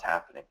see what's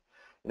happening.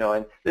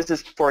 And this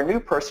is for a new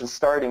person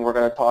starting. We're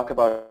going to talk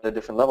about a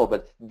different level,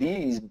 but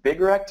these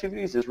bigger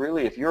activities is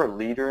really, if you're a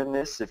leader in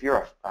this, if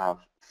you're a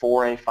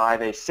 4A,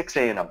 5A,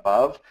 6A and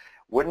above,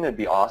 wouldn't it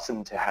be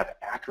awesome to have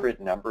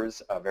accurate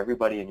numbers of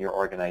everybody in your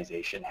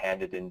organization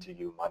handed into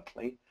you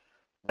monthly?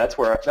 That's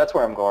where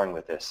I'm going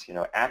with this.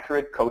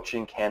 Accurate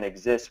coaching can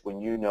exist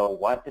when you know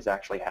what is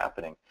actually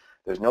happening.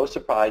 There's no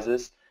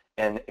surprises,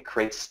 and it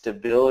creates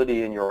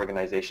stability in your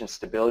organization,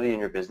 stability in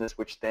your business,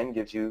 which then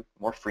gives you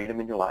more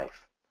freedom in your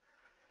life.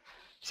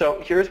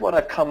 So here's what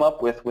I've come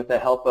up with the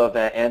help of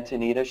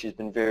Antonita. She's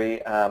been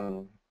very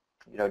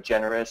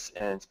generous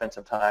and spent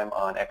some time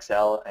on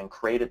Excel and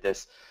created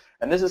this.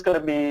 And this is going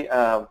to be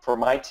for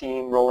my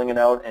team rolling it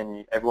out,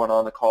 and everyone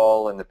on the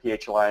call and the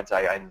PH Alliance.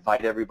 I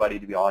invite everybody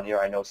to be on here.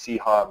 I know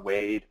Siha and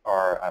Wade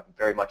are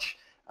very much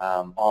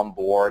on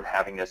board,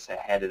 having this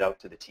handed out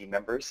to the team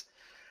members.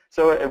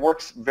 So it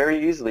works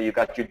very easily. You've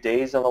got your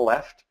days on the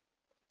left,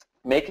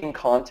 making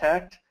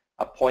contact,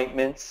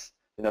 appointments,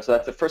 so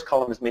that's the first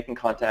column is making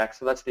contact.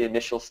 So that's the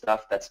initial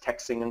stuff. That's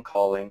texting and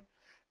calling.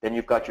 Then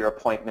you've got your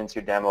appointments,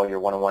 your demo,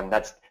 your one-on-one.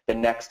 That's the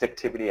next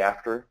activity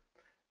after.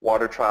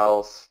 Water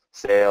trials,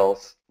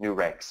 sales, new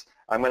ranks.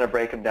 I'm going to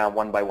break them down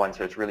one by one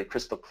so it's really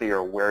crystal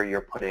clear where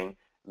you're putting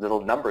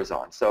little numbers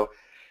on. So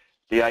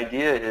the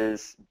idea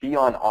is be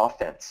on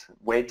offense.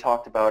 Wade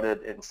talked about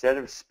it. Instead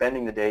of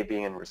spending the day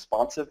being in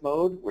responsive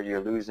mode where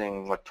you're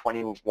losing,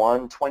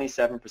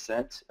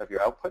 27% of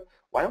your output,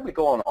 why don't we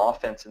go on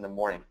offense in the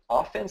morning?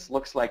 Offense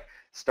looks like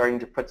starting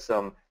to put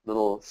some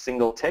little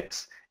single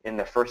ticks in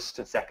the first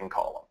and second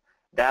column.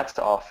 That's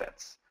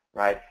offense,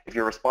 right? If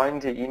you're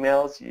responding to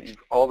emails,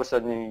 all of a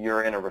sudden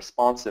you're in a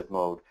responsive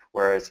mode,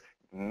 whereas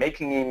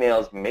making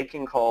emails,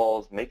 making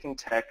calls, making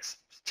texts,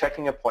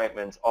 checking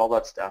appointments, all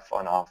that stuff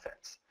on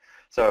offense.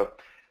 So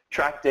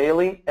track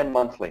daily and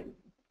monthly.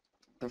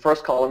 The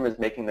first column is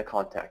making the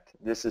contact.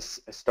 This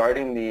is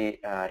starting the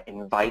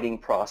inviting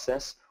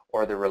process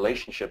or the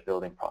relationship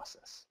building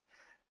process.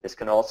 This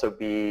can also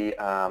be,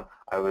 I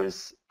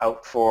was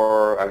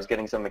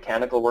getting some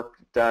mechanical work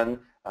done.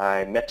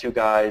 I met two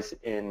guys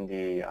in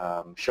the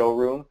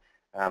showroom,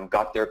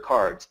 got their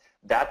cards.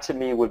 That to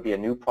me would be a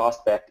new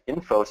prospect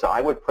info, so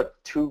I would put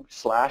 2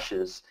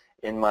 slashes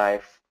in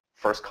my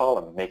first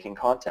column, making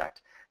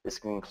contact. This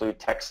can include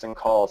text and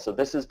calls. So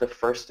this is the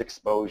first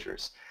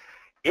exposures.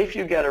 If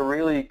you get a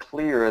really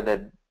clear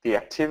that the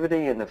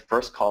activity in the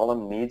first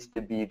column needs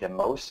to be the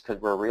most,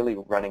 because we're really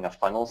running a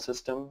funnel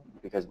system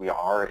because we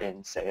are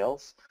in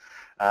sales,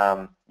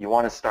 you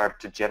want to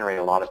start to generate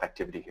a lot of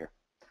activity here.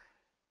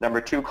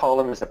 Number 2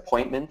 column is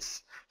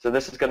appointments. So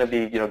this is going to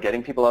be,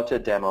 getting people out to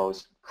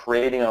demos,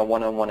 creating a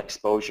one-on-one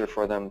exposure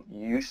for them,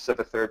 use of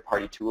a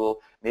third-party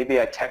tool. Maybe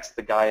I text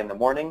the guy in the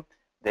morning,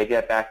 they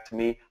get back to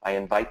me, I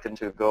invite them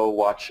to go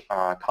watch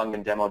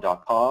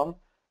kongandemo.com.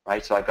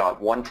 Right, so I've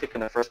got 1 tick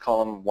in the first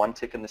column, 1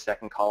 tick in the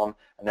second column,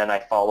 and then I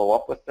follow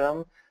up with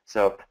them.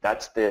 So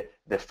that's the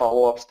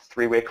follow-ups,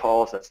 3-way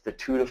calls, that's the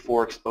 2 to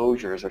 4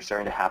 exposures are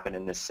starting to happen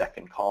in this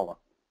second column.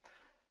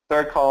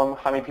 Third column,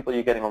 how many people are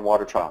you getting on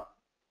water trial?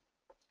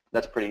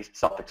 That's pretty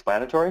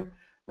self-explanatory.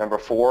 Number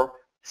 4,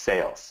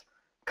 sales.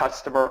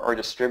 Customer or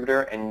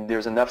distributor, and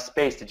there's enough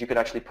space that you could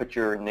actually put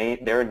their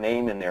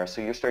name in there, so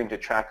you're starting to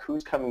track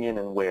who's coming in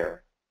and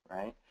where,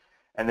 right?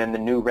 And then the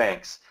new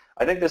ranks.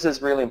 I think this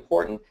is really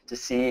important to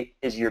see,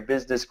 is your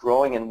business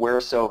growing and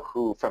where so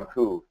who from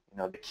who?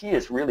 The key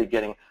is really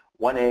getting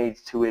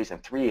 1As, 2As,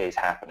 and 3As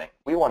happening.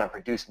 We want to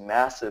produce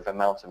massive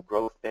amounts of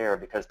growth there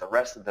because the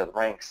rest of the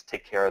ranks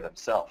take care of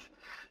themselves.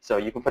 So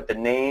you can put the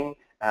name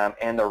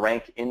and the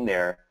rank in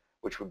there,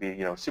 which would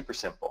be super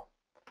simple.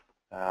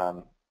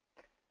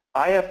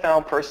 I have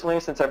found personally,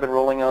 since I've been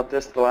rolling out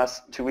this the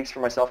last 2 weeks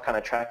for myself, kind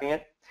of tracking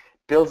it,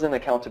 builds in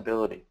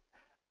accountability.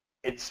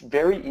 It's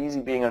very easy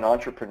being an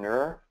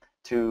entrepreneur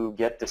to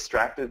get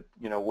distracted.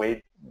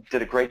 Wade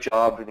did a great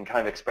job in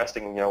kind of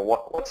expressing,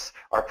 what's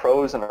our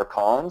pros and our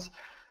cons.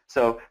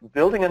 So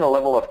building in a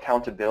level of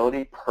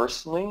accountability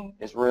personally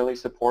is really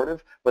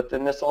supportive, but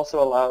then this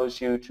also allows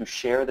you to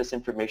share this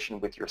information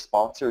with your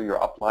sponsor, your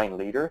upline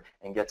leader,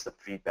 and get some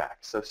feedback.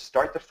 So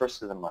start the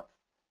first of the month.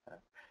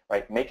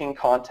 Right, making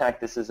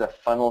contact, this is a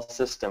funnel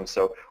system,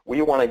 so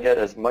we want to get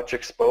as much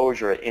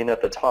exposure in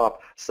at the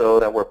top so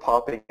that we're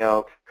popping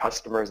out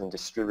customers and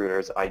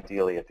distributors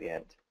ideally at the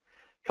end.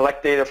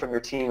 Collect data from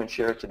your team and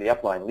share it to the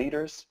upline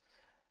leaders.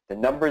 The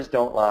numbers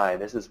don't lie.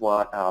 This is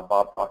what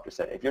Bob Proctor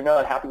said. If you're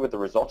not happy with the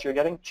results you're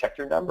getting, check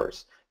your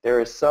numbers.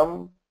 There is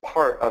some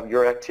part of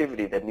your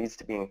activity that needs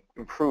to be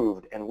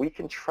improved, and we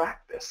can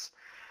track this.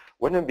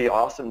 Wouldn't it be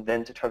awesome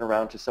then to turn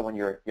around to someone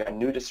you're a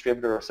new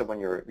distributor or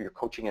someone you're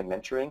coaching and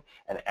mentoring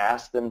and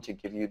ask them to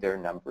give you their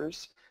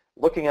numbers?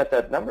 Looking at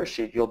that number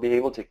sheet, you'll be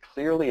able to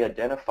clearly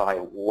identify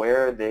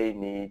where they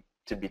need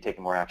to be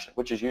taking more action,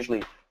 which is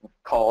usually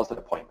calls and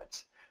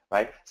appointments.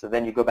 Right? So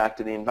then you go back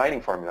to the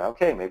inviting formula.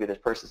 Okay, maybe this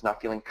person's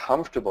not feeling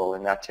comfortable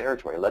in that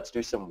territory. Let's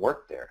do some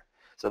work there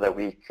so that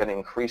we can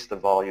increase the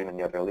volume in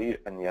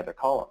the other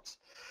columns.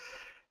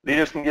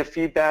 Leaders can give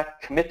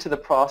feedback, commit to the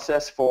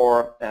process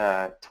for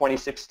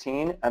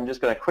 2016. I'm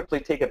just going to quickly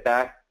take it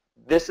back.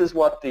 This is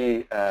what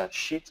the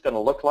sheet's going to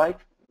look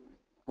like.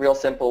 Real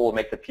simple. We'll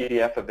make the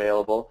PDF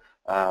available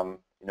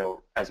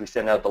as we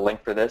send out the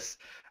link for this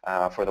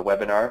for the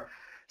webinar.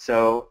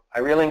 So I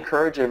really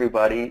encourage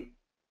everybody,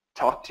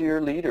 talk to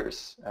your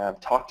leaders,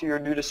 talk to your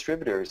new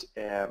distributors.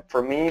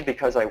 For me,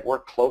 because I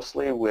work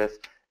closely with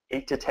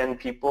 8 to 10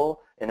 people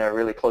in a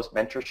really close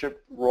mentorship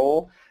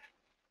role,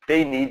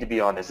 they need to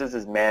be on this. This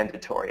is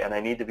mandatory, and I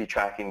need to be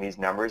tracking these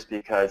numbers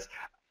because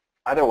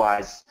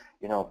otherwise,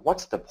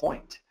 what's the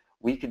point?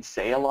 We can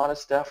say a lot of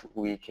stuff,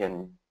 we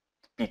can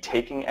be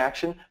taking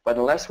action, but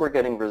unless we're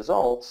getting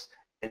results,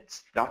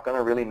 it's not going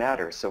to really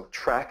matter. So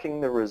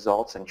tracking the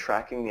results and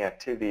tracking the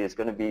activity is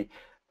going to be,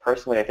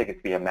 personally, I think it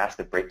could be a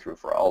massive breakthrough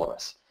for all of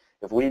us.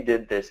 If we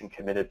did this and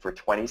committed for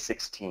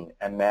 2016,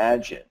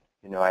 imagine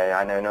You know,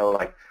 I know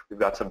like we've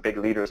got some big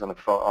leaders on the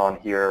phone on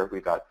here.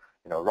 We've got,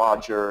 you know,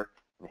 Roger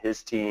and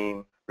his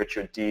team,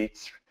 Richard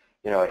Dietz.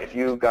 You know, if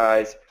you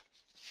guys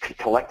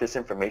collect this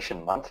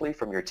information monthly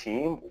from your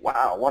team,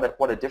 wow,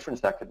 what a difference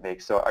that could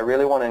make. So I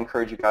really want to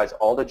encourage you guys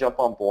all to jump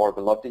on board.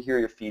 We'd love to hear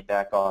your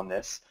feedback on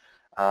this.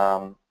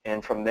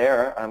 And from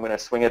there, I'm going to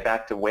swing it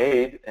back to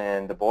Wade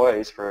and the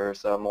boys for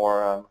some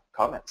more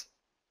comments.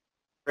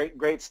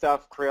 Great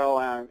stuff,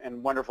 Krill,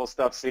 and wonderful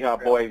stuff,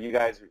 Siha. Boy, you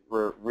guys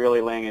were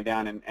really laying it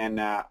down,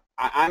 and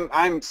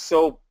I'm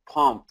so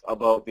pumped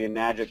about the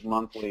Enagic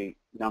monthly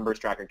numbers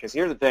tracker, because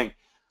here's the thing.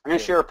 I'm going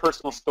to share a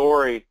personal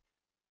story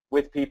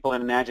with people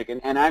in Enagic,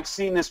 and I've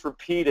seen this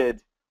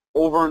repeated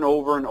over and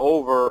over and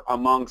over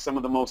among some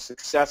of the most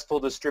successful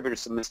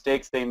distributors, some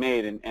mistakes they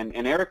made,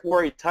 and Eric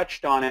Worre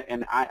touched on it,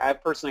 and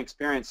I've personally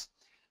experienced.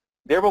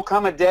 There will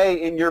come a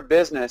day in your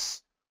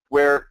business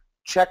where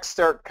checks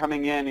start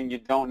coming in and you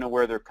don't know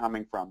where they're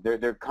coming from.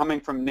 They're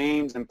coming from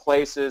names and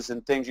places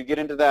and things. You get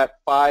into that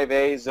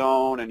 5A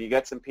zone and you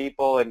get some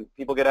people, and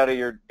people get out of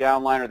your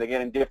downline, or they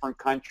get in different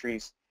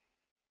countries,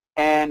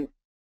 and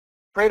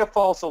create a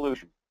false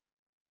illusion.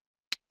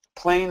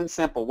 Plain and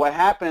simple. What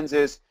happens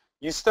is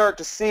you start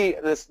to see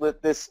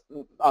this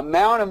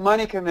amount of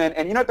money come in,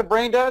 and you know what the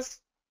brain does?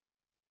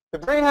 The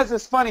brain has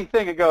this funny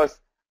thing. It goes,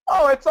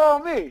 "Oh, it's all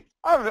me.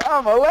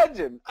 I'm a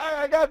legend.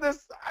 I got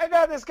this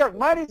covered.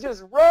 Money's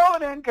just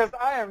rolling in because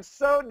I am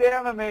so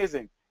damn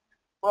amazing."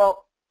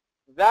 Well,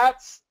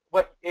 that's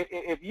what.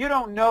 If you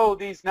don't know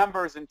these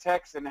numbers and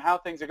texts and how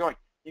things are going,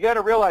 you got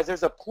to realize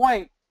there's a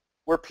point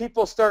where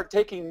people start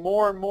taking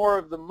more and more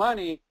of the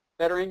money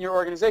that are in your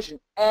organization,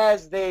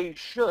 as they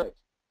should,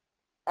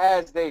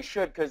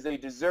 because they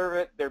deserve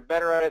it. They're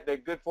better at it. They're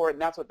good for it,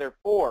 and that's what they're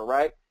for,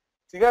 right?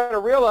 So you got to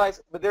realize,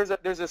 but there's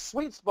a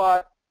sweet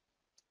spot,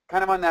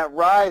 kind of on that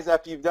rise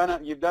after you've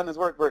done this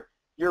work, where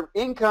your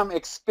income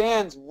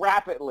expands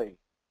rapidly.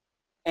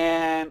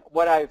 And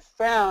what I've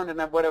found, and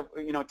what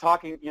I've,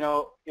 talking,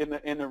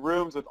 in the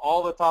rooms with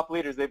all the top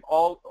leaders,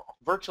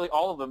 virtually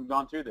all of them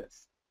gone through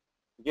this.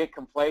 You get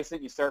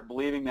complacent. You start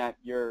believing that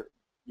you're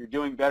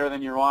doing better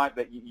than you want,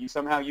 that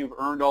somehow you've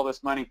earned all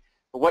this money.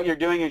 But what you're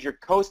doing is you're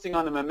coasting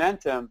on the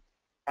momentum,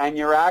 and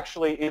you're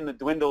actually in the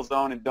dwindle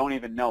zone and don't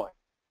even know it.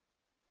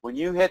 When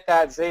you hit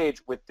that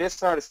stage with this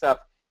sort of stuff,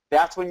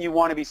 that's when you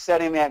want to be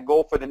setting that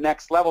goal for the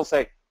next level.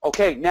 Say,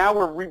 okay,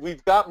 now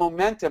we've got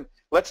momentum.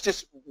 Let's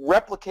just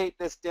replicate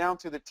this down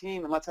to the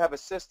team, and let's have a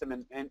system.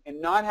 And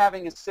not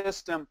having a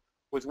system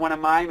was one of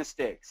my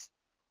mistakes.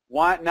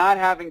 Not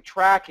having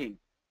tracking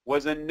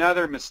was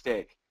another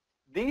mistake.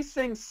 These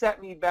things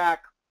set me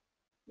back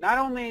not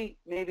only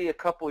maybe a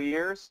couple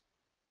years,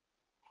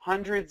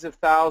 hundreds of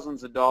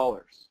thousands of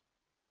dollars.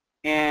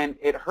 And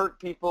it hurt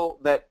people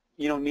that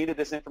needed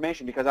this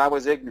information, because I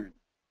was ignorant.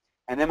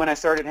 And then when I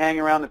started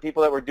hanging around the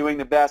people that were doing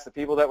the best, the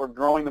people that were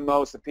growing the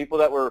most, the people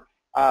that were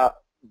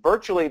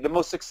virtually the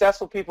most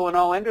successful people in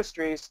all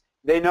industries,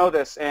 they know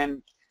this.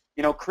 And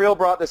Krill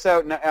brought this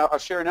out, and I'll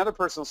share another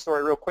personal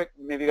story real quick.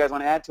 Maybe you guys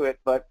want to add to it.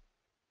 But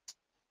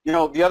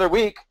the other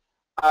week,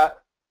 I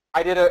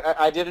did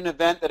an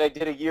event that I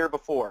did a year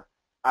before.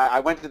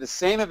 I went to the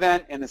same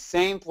event in the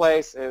same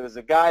place. It was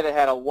a guy that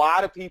had a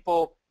lot of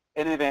people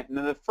in an event. And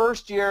in the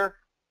first year,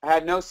 I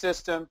had no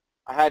system.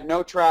 I had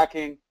no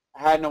tracking. I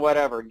had no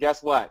whatever.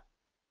 Guess what?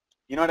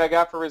 You know what I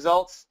got for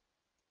results?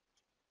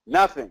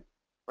 Nothing,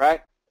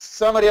 right?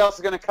 Somebody else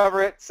is going to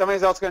cover it.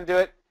 Somebody else is going to do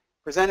it.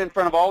 Presented in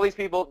front of all these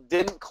people.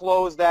 Didn't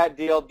close that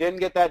deal. Didn't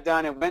get that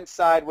done. It went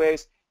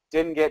sideways.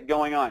 Didn't get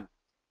going on.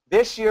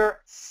 This year,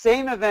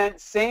 same event,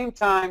 same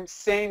time,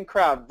 same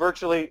crowd.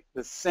 Virtually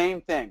the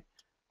same thing.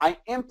 I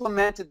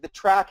implemented the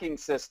tracking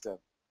system,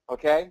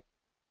 okay?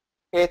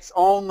 It's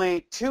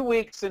only 2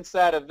 weeks since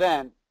that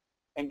event,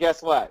 and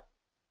guess what?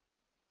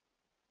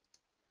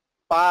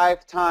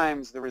 5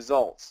 times the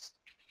results.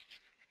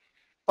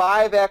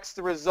 5x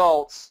the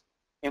results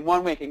in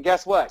 1 week. And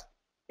guess what?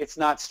 It's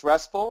not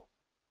stressful.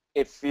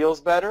 It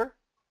feels better.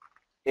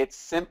 It's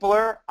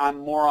simpler. I'm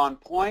more on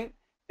point.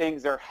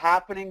 Things are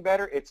happening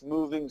better. It's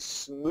moving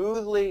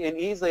smoothly and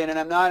easily, and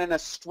I'm not in a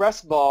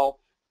stress ball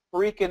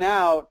freaking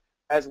out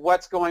as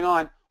what's going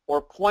on,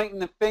 or pointing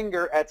the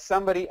finger at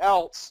somebody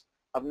else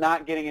of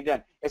not getting it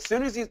done. As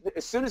soon as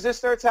this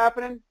starts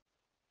happening,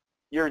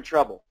 you're in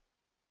trouble.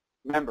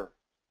 Remember,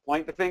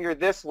 point the finger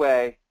this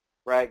way,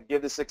 right?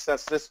 Give the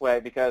success this way,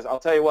 because I'll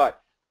tell you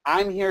what,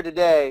 I'm here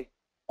today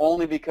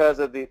only because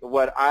of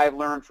what I've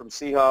learned from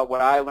Siha, what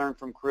I learned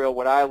from Krill,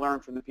 what I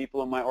learned from the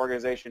people in my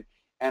organization,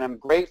 and I'm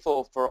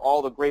grateful for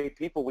all the great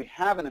people we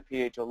have in the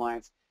PH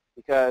Alliance,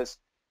 because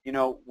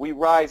we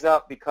rise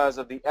up because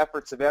of the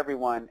efforts of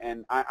everyone,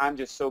 and I'm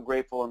just so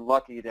grateful and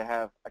lucky to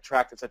have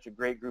attracted such a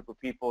great group of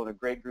people and a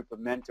great group of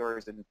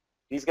mentors. And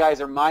these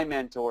guys are my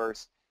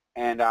mentors,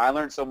 and I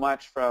learned so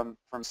much from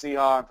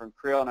Siha and from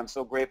Krill, and I'm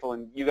so grateful.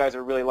 And you guys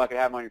are really lucky to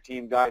have them on your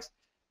team, guys.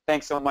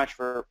 Thanks so much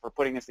for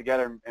putting this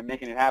together and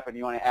making it happen.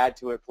 You want to add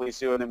to it, please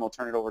do, and then we'll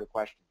turn it over to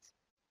questions.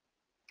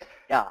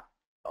 Yeah.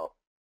 Oh,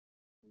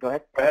 go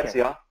ahead. Go ahead,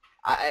 Siha.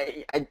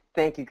 I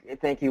thank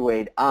you,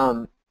 Wade.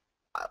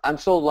 I'm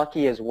so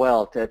lucky as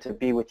well to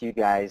be with you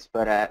guys,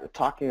 but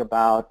talking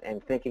about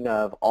and thinking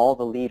of all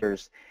the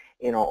leaders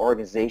in our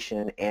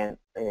organization and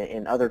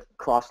in other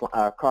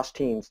cross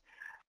teams,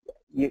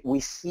 we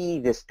see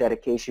this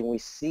dedication, we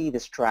see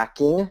this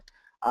tracking,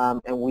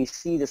 and we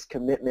see this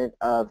commitment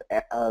of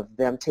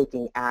them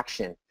taking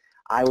action.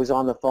 I was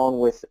on the phone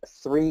with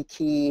 3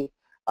 key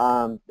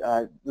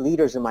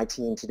leaders in my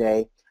team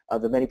today,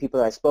 of the many people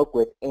that I spoke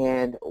with,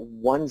 and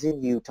one's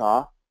in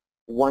Utah,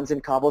 one's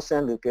in Cabo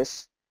San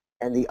Lucas,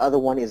 and the other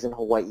one is in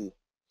Hawaii.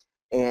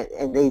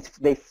 And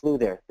they flew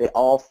there. They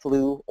all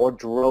flew or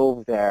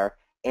drove there,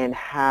 and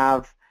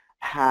have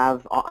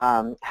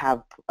on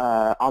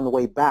the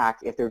way back,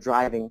 if they're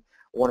driving,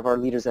 one of our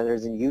leaders that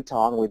is in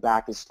Utah on the way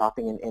back is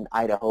stopping in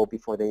Idaho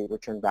before they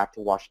return back to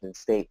Washington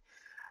State.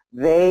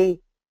 They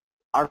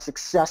are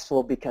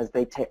successful because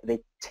they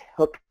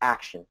took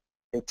action.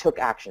 They took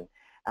action.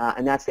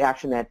 And that's the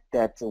action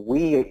that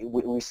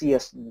we see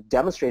us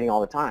demonstrating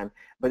all the time.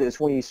 But it's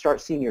when you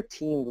start seeing your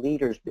team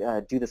leaders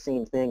do the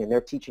same thing, and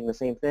they're teaching the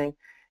same thing,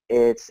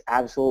 it's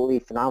absolutely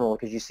phenomenal,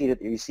 because you see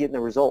it in the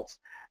results.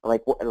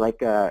 Like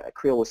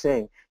Creel was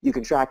saying, you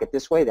can track it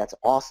this way. That's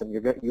awesome.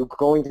 You're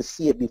going to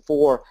see it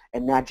before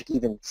Enagic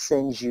even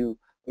sends you,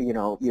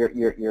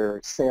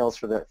 your sales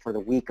for the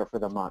week or for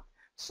the month.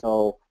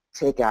 So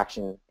take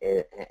action,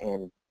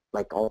 and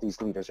like all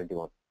these leaders are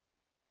doing.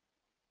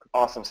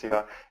 Awesome,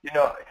 Siha.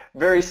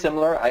 Very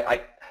similar.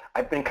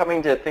 I've been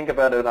coming to think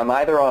about it. I'm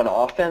either on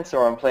offense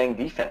or I'm playing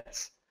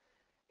defense.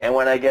 And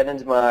when I get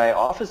into my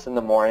office in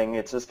the morning,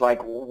 it's just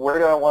like, where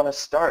do I want to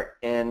start?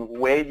 And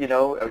Wade,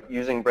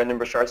 using Brendan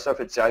Burchard's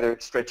stuff, it's either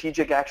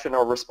strategic action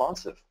or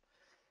responsive.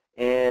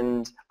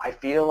 And I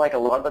feel like a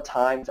lot of the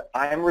times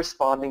I'm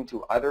responding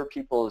to other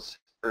people's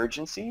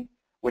urgency,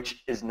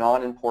 which is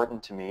not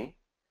important to me,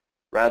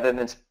 rather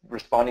than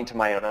responding to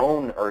my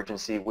own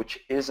urgency,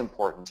 which is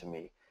important to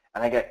me.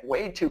 And I get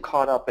way too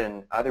caught up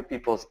in other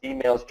people's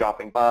emails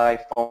dropping by,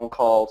 phone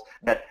calls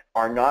that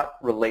are not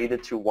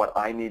related to what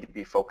I need to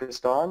be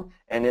focused on.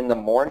 And in the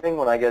morning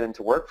when I get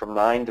into work from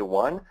 9 to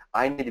 1,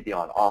 I need to be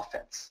on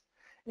offense.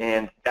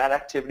 And that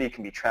activity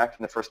can be tracked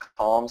in the first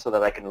column so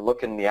that I can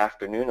look in the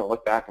afternoon and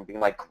look back and be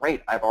like,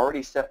 great, I've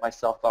already set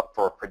myself up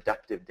for a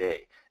productive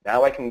day.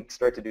 Now I can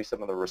start to do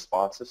some of the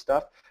responsive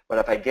stuff. But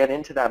if I get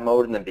into that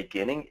mode in the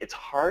beginning, it's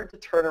hard to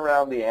turn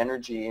around the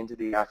energy into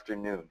the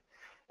afternoon.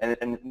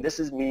 And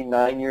this is me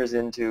 9 years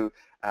into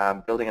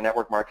building a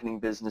network marketing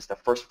business. The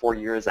first 4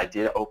 years I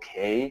did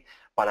okay,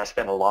 but I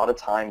spent a lot of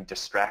time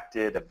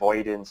distracted,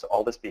 avoidance,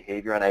 all this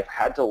behavior, and I've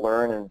had to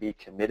learn and be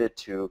committed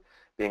to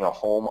being a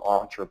home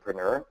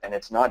entrepreneur. And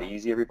it's not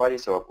easy, everybody.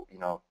 So,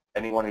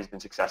 anyone who's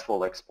been successful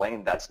will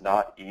explain that's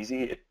not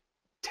easy. It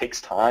takes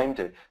time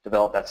to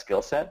develop that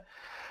skill set.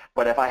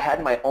 But if I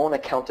had my own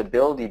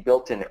accountability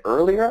built in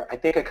earlier, I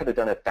think I could have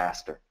done it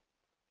faster.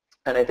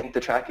 And I think the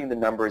tracking the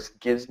numbers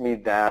gives me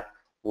that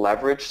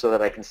leverage so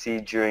that I can see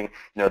during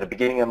the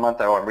beginning of the month,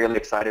 oh, I'm really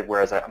excited,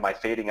 whereas am I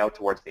fading out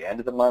towards the end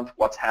of the month?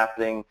 What's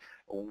happening?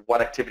 What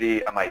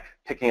activity am I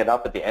picking it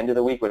up at the end of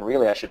the week, when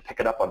really I should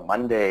pick it up on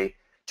Monday,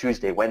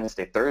 Tuesday,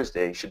 Wednesday,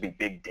 Thursday should be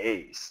big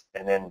days,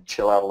 and then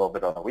chill out a little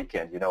bit on the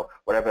weekend,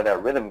 whatever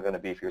that rhythm is going to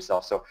be for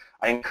yourself. So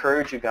I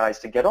encourage you guys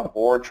to get on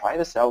board, try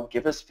this out,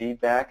 give us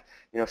feedback,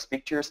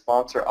 speak to your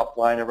sponsor,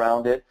 upline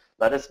around it,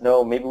 let us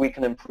know, maybe we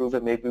can improve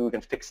it, maybe we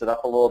can fix it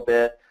up a little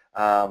bit,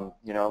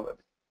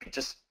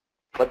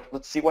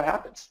 let's see what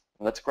happens.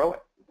 Let's grow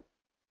it.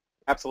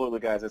 Absolutely,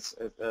 guys.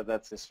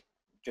 That's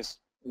just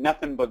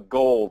nothing but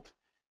gold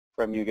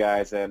from you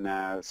guys, and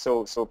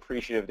so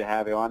appreciative to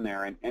have you on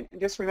there. And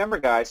just remember,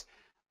 guys,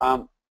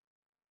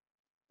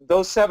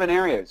 those 7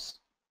 areas.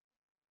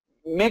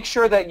 Make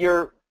sure that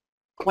you're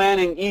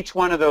planning each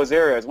one of those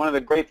areas. One of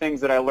the great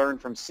things that I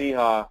learned from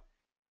Siha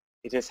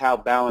is just how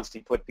balanced he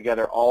put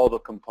together all the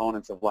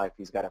components of life.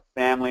 He's got a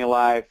family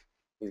life.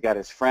 He's got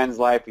his friend's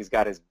life. He's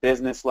got his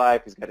business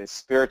life. He's got his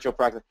spiritual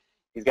practice.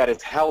 He's got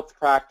his health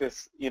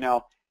practice,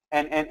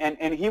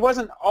 and he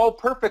wasn't all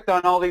perfect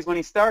on all these when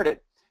he started,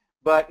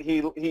 but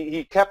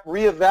he kept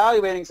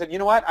reevaluating, said, you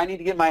know what, I need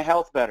to get my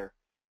health better.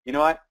 You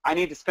know what, I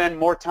need to spend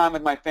more time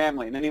with my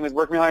family. And then he was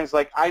working really hard. He's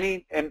like,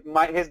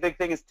 his big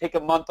thing is take a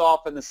month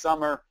off in the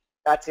summer.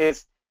 That's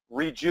his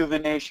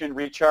rejuvenation,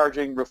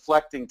 recharging,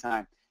 reflecting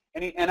time.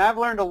 And I've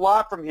learned a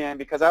lot from him,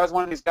 because I was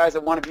one of these guys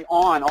that want to be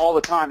on all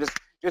the time,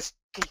 just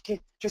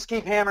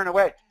keep hammering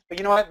away. But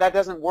you know what? That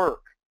doesn't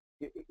work.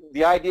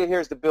 The idea here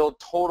is to build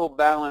total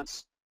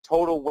balance,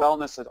 total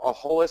wellness, a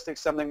holistic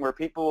something where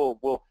people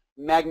will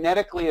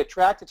magnetically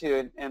attracted to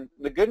you. And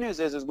the good news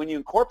is when you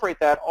incorporate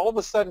that, all of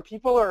a sudden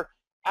people are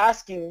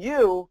asking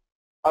you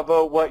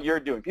about what you're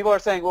doing. People are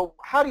saying, well,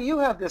 how do you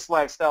have this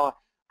lifestyle?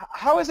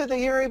 How is it that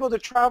you're able to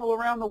travel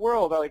around the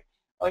world?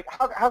 Like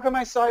how come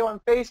I saw you on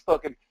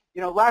Facebook? And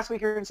last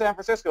week you're in San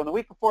Francisco, and the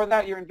week before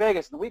that you're in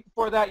Vegas, and the week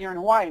before that you're in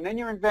Hawaii, and then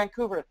you're in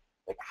Vancouver.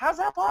 Like, how's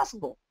that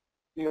possible?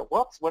 You go,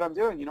 well, it's what I'm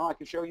doing. I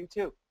can show you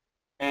too.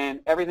 And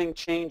everything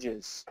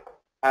changes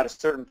at a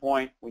certain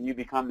point when you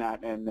become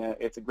that, and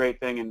it's a great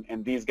thing,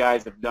 and these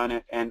guys have done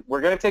it, and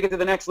we're going to take it to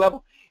the next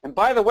level. And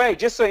by the way,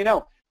 just so you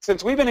know,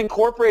 since we've been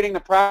incorporating the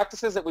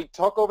practices that we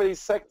took over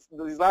these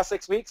last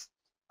 6 weeks,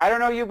 I don't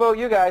know about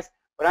you guys,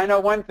 but I know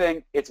one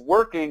thing, it's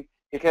working,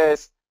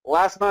 because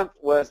last month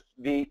was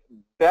the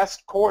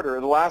best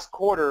quarter. The last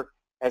quarter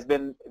has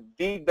been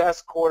the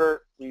best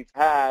quarter we've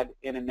had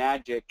in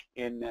Enagic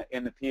in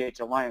the PH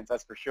Alliance,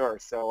 that's for sure.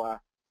 So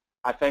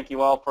I thank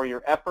you all for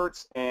your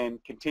efforts,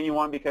 and continue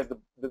on, because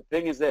the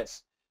thing is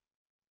this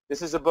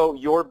is about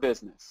your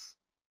business.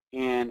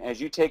 And as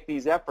you take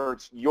these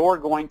efforts, you're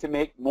going to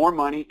make more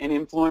money and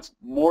influence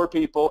more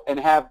people and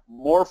have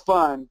more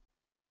fun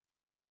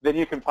than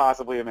you can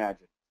possibly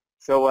imagine.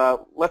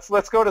 So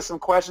let's go to some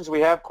questions.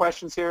 We have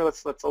questions here.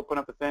 Let's open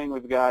up the thing.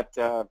 We've got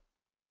Roger.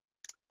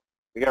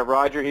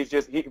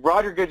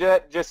 Roger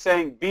Goodette just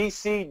saying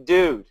BC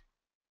dude.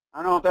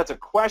 I don't know if that's a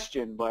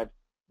question, but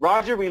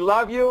Roger, we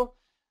love you.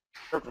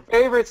 Your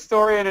favorite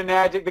story in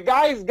Enagic. The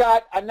guy's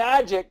got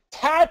Enagic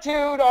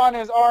tattooed on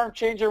his arm.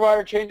 Change your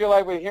water, change your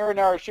life with Hira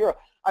Narashiro.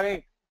 I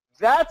mean,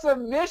 that's a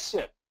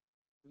mission.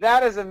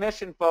 That is a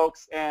mission,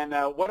 folks. And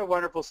what a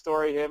wonderful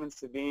story, him and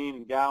Sabine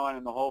and Gowan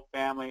and the whole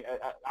family.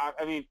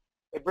 I mean,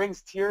 it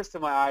brings tears to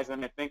my eyes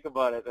when I think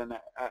about it. And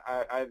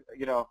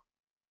you know.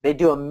 They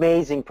do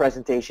amazing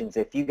presentations.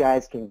 If you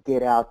guys can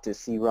get out to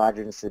see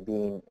Roger and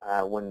Sabine,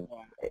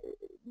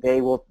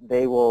 they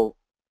will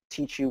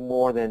teach you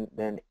more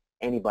than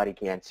anybody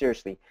can.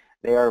 Seriously,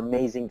 they are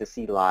amazing to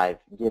see live.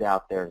 Get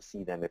out there and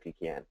see them if you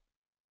can.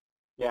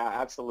 Yeah,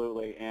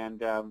 absolutely.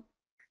 And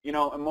you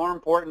know, and more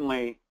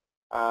importantly,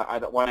 I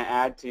want to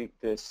add to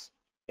this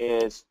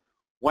is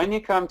when you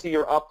come to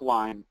your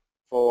upline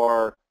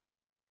for,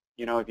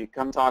 you know, if you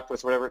come talk to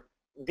us, whatever,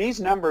 these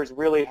numbers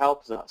really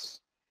helps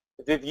us.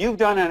 If you've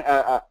done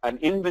an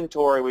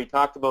inventory, we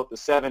talked about the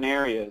 7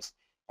 areas,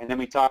 and then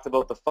we talked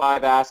about the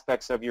 5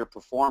 aspects of your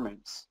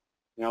performance,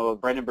 you know,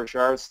 Brendan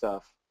Burchard's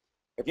stuff.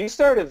 If you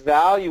start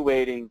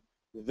evaluating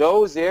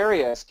those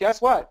areas, guess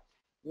what?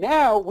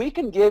 Now we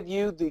can give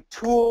you the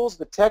tools,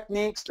 the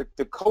techniques,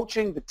 the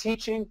coaching, the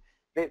teaching,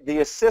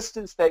 the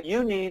assistance that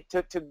you need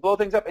to blow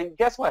things up. And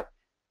guess what?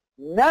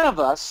 None of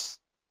us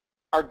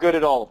are good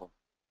at all of them.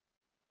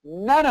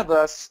 None of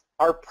us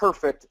are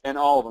perfect in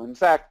all of them. In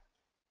fact,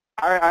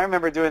 I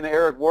remember doing the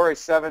Eric Worre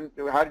 7,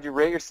 how did you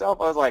rate yourself?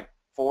 I was like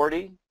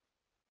 40.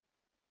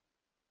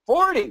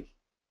 40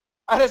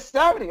 out of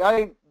 70. I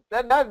mean,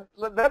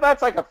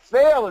 that's like a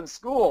fail in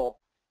school.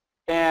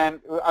 And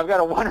I've got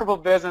a wonderful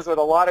business with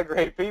a lot of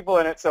great people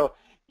in it, so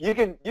you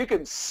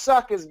can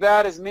suck as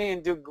bad as me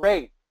and do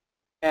great.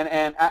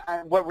 And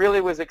what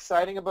really was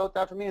exciting about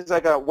that for me is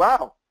like,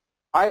 wow,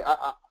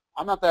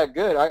 I'm not that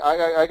good.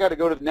 I got to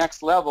go to the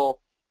next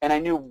level, and I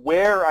knew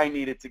where I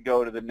needed to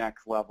go to the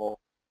next level.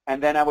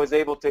 And then I was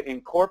able to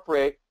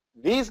incorporate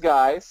these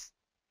guys,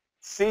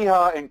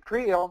 Siha and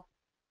Creel,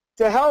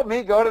 to help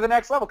me go to the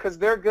next level, because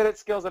they're good at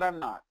skills that I'm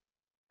not.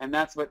 And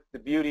that's what the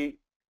beauty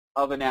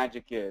of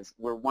Enagic is.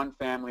 We're one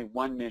family,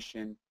 one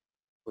mission.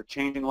 We're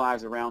changing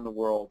lives around the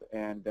world,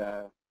 and you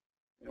know,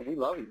 we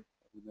love you.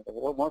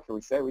 What more can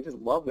we say? We just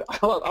love it.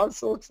 I'm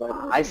so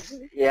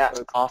excited. Yeah,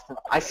 awesome.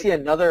 I see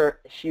another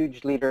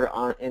huge leader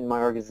in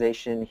my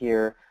organization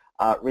here,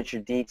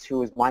 Richard Dietz, who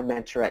was my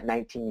mentor at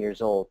 19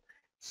 years old.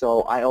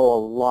 So I owe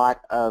a lot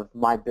of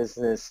my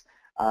business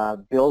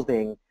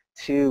building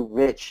to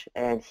Rich,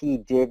 and he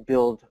did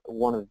build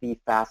one of the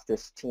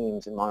fastest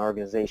teams in my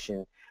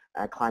organization,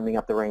 climbing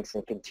up the ranks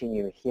and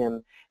continue.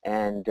 Him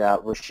and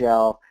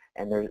Rochelle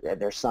and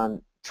their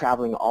son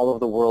traveling all over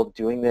the world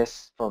doing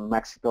this from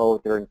Mexico.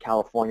 They're in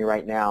California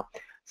right now.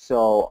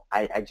 So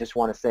I just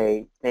want to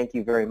say thank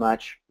you very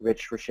much,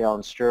 Rich, Rochelle,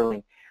 and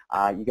Sterling.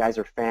 You guys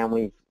are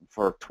family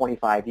for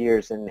 25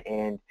 years, and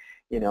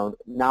you know,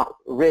 not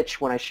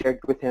Rich, when I shared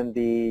with him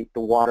the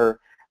water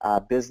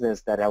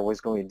business that I was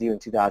going to do in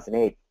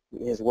 2008,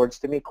 his words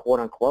to me, quote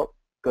unquote,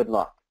 good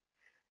luck.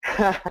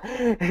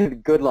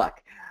 Good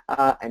luck.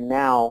 And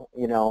now,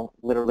 you know,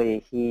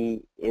 literally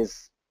he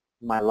is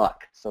my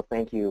luck. So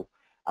thank you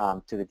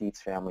to the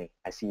Dietz family.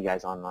 I see you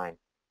guys online.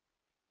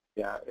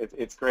 Yeah,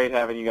 it's great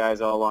having you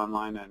guys all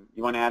online. And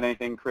you want to add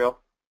anything, Creel?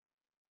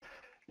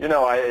 You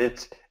know,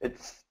 it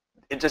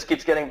just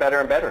keeps getting better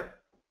and better.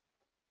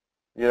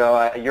 You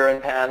know, you're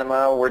in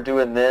Panama. We're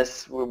doing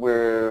this.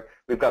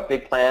 We've got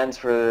big plans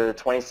for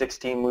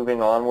 2016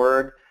 moving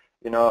onward.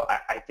 You know,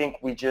 I think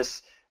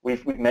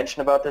we've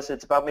mentioned about this.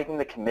 It's about making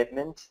the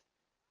commitment,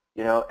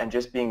 you know, and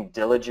just being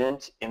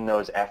diligent in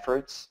those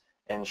efforts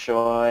and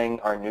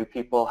showing our new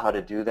people how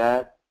to do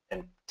that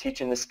and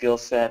teaching the skill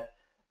set,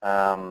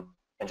 and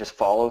just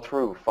follow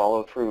through,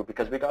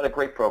 because we got a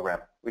great program.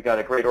 We got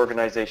a great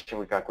organization.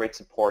 We've got great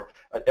support.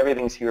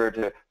 Everything's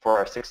here for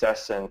our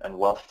success and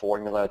wealth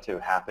formula to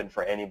happen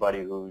for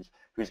anybody who's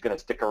going to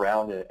stick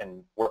around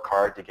and work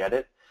hard to get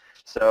it.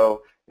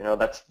 So, you know,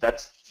 that's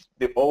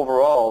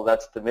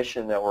the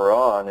mission that we're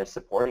on, is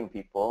supporting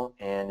people,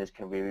 and is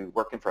can be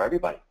working for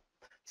everybody.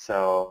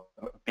 So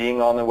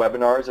being on the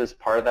webinars is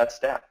part of that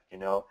step. You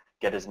know,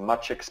 get as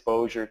much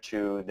exposure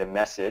to the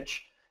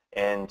message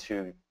and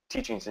to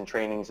teachings and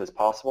trainings as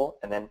possible,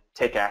 and then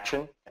take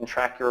action and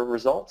track your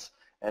results,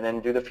 and then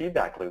do the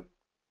feedback loop.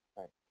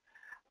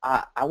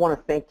 I want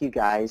to thank you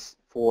guys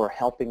for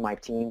helping my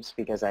teams,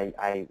 because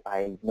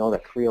I know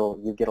that Creel,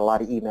 you get a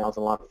lot of emails and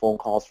a lot of phone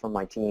calls from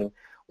my team.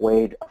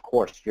 Wade, of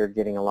course, you're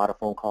getting a lot of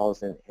phone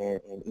calls and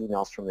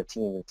emails from the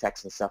team and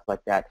texts and stuff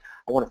like that.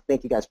 I want to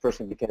thank you guys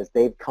personally, because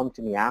they've come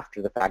to me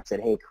after the fact and said,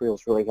 hey,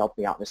 Creel's really helped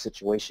me out in this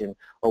situation,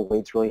 or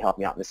Wade's really helped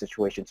me out in this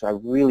situation. So I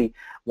really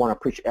want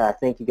to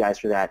thank you guys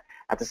for that.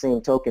 At the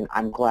same token,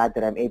 I'm glad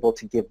that I'm able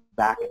to give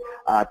back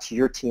to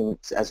your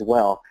teams as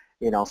well.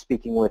 You know,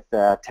 speaking with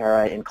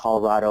Tara in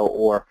Colorado,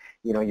 or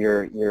you know,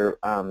 your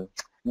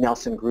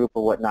Nelson Group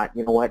or whatnot.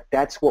 You know what?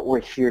 That's what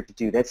we're here to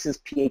do. This is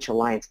PH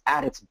Alliance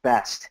at its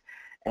best,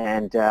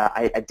 and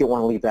I didn't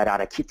want to leave that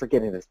out. I keep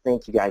forgetting to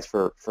thank you guys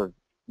for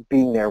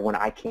being there when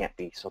I can't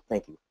be. So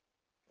thank you.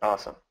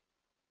 Awesome.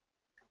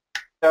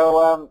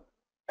 So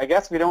I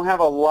guess we don't have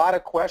a lot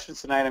of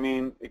questions tonight. I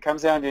mean, it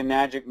comes down to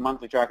Enagic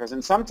monthly trackers,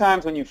 and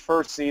sometimes when you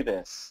first see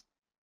this,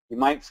 you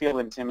might feel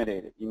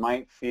intimidated. You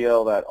might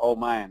feel that, oh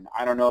man,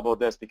 I don't know about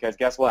this, because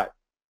guess what?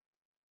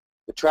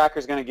 The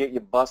tracker's going to get you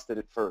busted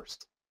at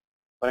first.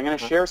 But I'm going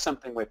to share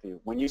something with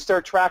you. When you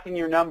start tracking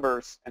your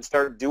numbers and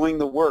start doing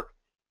the work,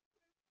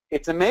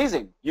 it's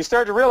amazing. You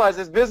start to realize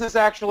this business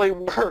actually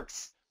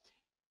works.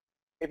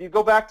 If you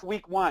go back to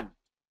week 1,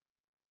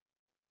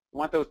 you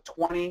want those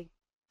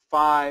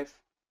 25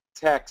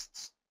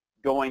 texts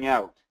going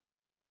out.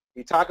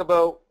 You talk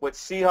about what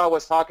Siha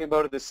was talking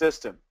about at the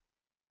system.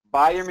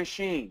 Buy your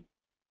machine.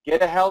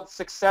 Get a health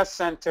success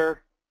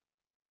center.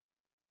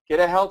 Get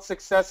a health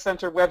success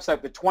center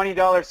website, the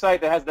 $20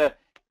 site that has the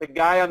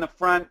guy on the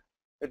front,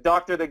 the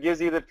doctor that gives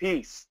you the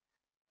piece.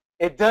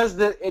 It does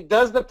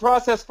the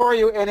process for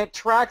you, and it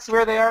tracks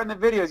where they are in the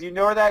videos. You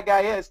know where that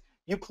guy is.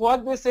 You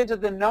plug this into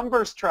the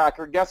numbers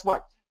tracker. Guess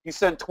what? You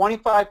send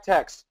 25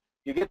 texts.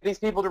 You get these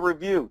people to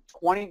review.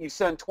 You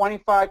send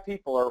 25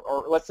 people,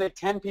 or let's say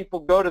 10 people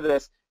go to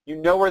this. You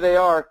know where they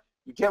are.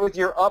 You get with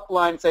your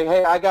upline and say,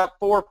 hey, I got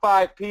 4 or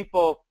 5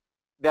 people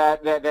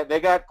that they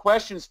got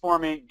questions for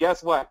me.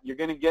 Guess what? You're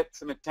going to get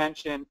some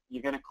attention.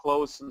 You're going to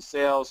close some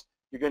sales.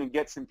 You're going to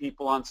get some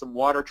people on some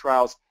water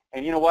trials.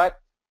 And you know what?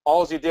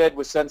 All you did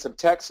was send some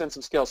text, send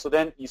some skills. So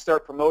then you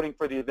start promoting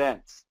for the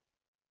events.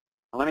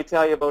 And let me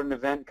tell you about an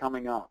event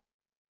coming up.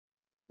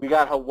 We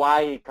got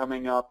Hawaii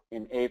coming up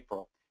in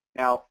April.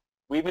 Now,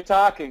 we've been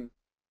talking,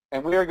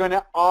 and we are going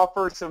to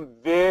offer some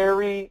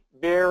very,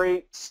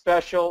 very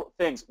special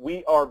things.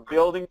 We are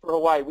building for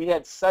Hawaii. We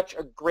had such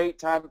a great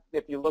time.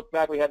 If you look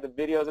back, we had the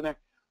videos in there.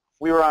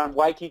 We were on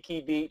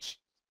Waikiki Beach.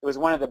 It was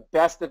one of the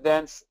best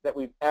events that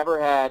we've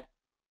ever had.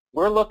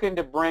 We're looking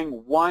to bring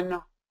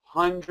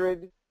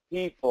 100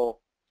 people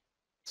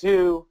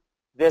to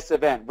this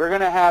event. We're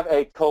going to have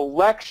a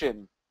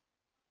collection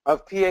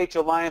of PH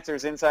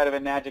Alliancers inside of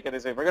Enagic at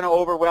this event. We're going to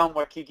overwhelm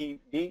Waikiki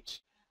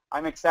Beach.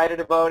 I'm excited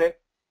about it.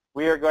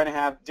 We are going to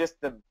have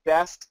just the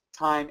best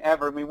time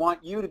ever, and we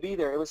want you to be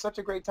there. It was such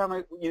a great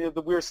time. You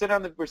know, we're standing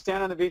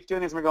on the beach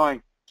doing this, and we're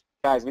going,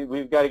 guys,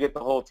 we've got to get the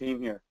whole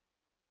team here.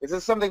 This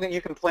is something that you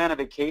can plan a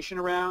vacation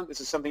around. This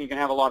is something you can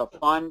have a lot of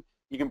fun.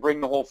 You can bring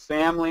the whole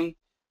family.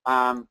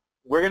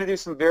 We're going to do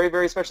some very,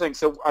 very special things.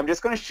 So I'm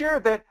just going to share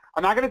that.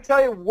 I'm not going to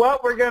tell you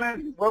what we're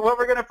going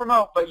to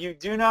promote, but you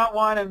do not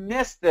want to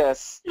miss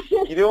this.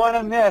 You don't want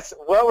to miss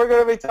what we're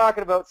going to be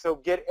talking about. So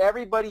get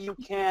everybody you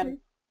can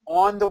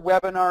on the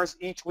webinars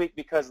each week,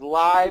 because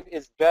live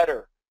is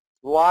better.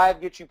 Live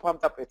gets you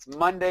pumped up. It's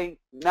Monday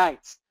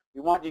nights.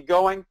 We want you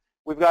going.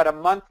 We've got a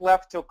month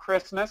left till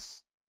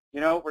Christmas. You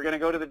know, we're going to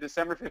go to the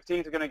December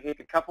 15th. We're going to take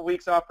a couple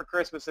weeks off for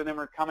Christmas, and then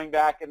we're coming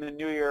back in the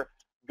new year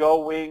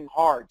going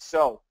hard.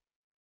 So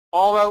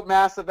all-out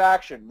massive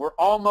action. We're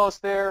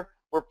almost there.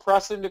 We're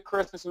pressing to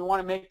Christmas. We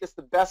want to make this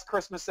the best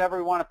Christmas ever.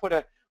 We want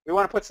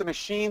to put some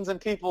machines in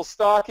people's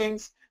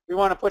stockings. We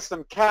want to put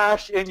some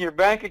cash in your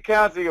bank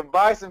account so you can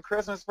buy some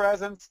Christmas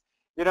presents.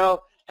 You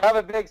know, have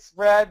a big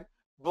spread,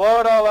 blow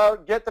it all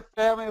out, get the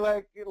family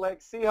like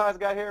Siha's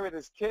got here with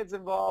his kids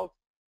involved.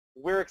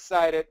 We're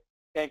excited.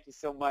 Thank you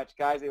so much,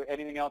 guys.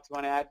 Anything else you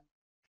want to add?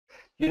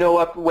 You know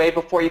what, way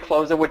before you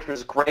close it, which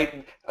was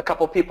great, a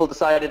couple people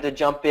decided to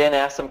jump in,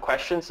 ask some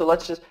questions, so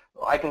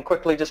I can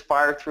quickly just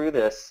fire through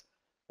this.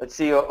 Let's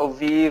see,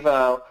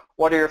 Oviv,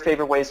 what are your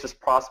favorite ways to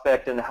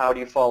prospect, and how do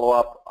you follow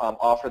up,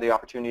 offer the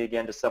opportunity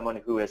again to someone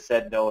who has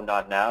said no,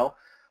 not now?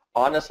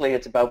 Honestly,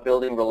 it's about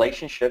building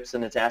relationships,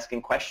 and it's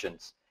asking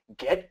questions.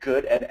 Get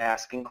good at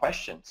asking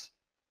questions.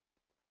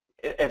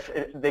 If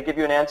they give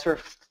you an answer,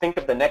 think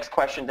of the next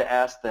question to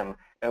ask them.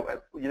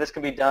 This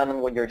can be done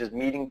when you're just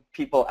meeting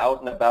people out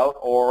and about,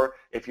 or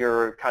if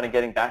you're kind of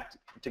getting back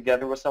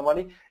together with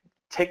somebody.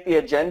 Take the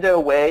agenda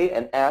away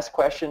and ask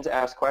questions,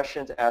 ask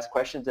questions, ask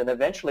questions, and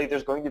eventually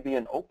there's going to be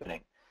an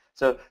opening.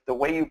 So the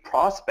way you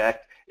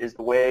prospect is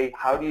the way,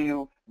 how do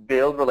you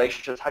build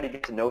relationships, how do you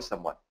get to know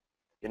someone?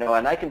 You know,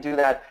 and I can do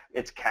that,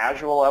 it's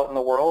casual out in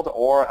the world,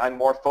 or I'm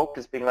more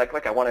focused being like,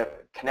 look, I want to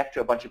connect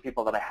to a bunch of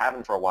people that I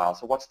haven't for a while,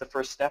 so what's the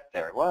first step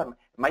there? Well, it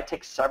might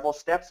take several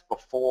steps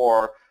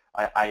before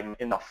I'm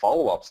in the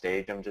follow-up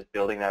stage. I'm just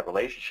building that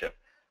relationship.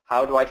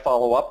 How do I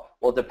follow up?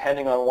 Well,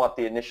 depending on what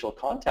the initial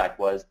contact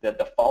was,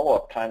 the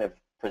follow-up kind of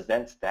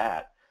presents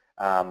that.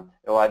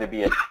 It'll either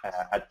be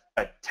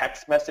a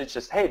text message,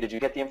 just, hey, did you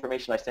get the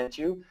information I sent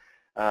you?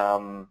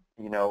 You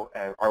know,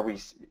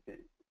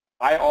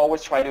 I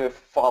always try to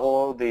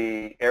follow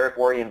the Eric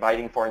Worre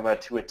inviting formula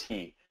to a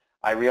T.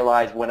 I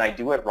realize when I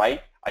do it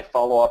right, I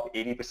follow up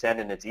 80%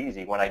 and it's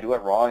easy. When I do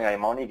it wrong,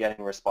 I'm only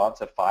getting a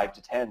response of 5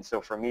 to 10.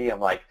 So for me, I'm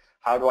like,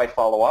 how do I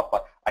follow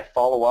up? I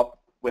follow up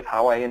with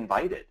how I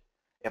invited.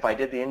 If I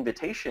did the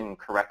invitation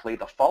correctly,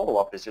 the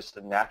follow-up is just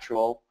a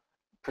natural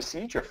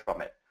procedure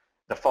from it.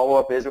 The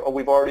follow-up is, oh,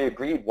 we've already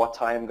agreed what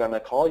time I'm going to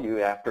call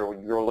you after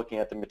you're looking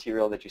at the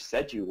material that you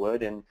said you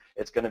would, and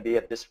it's going to be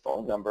at this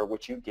phone number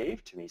which you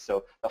gave to me.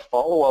 So the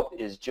follow-up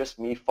is just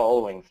me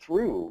following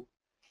through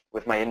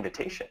with my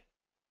invitation.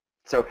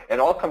 So it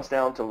all comes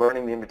down to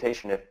learning the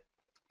invitation. If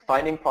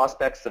finding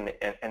prospects and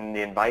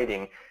the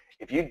inviting,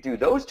 if you do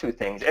those two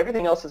things,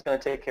 everything else is going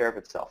to take care of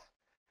itself.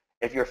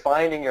 If you're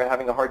finding you're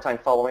having a hard time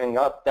following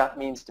up, that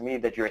means to me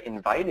that your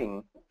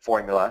inviting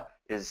formula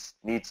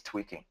needs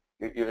tweaking.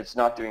 It's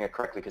not doing it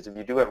correctly, because if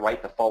you do it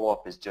right, the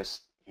follow-up is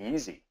just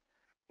easy,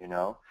 you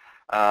know.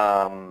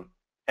 And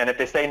if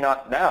they say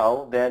not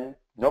now, then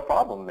no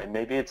problem. And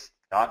maybe it's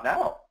not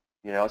now,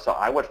 you know. So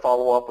I would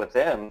follow up with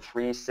them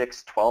 3,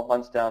 6, 12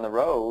 months down the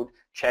road,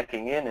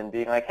 checking in and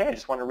being like, hey, I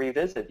just want to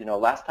revisit. You know,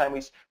 last time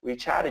we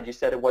chatted, you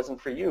said it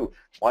wasn't for you.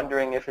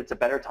 Wondering if it's a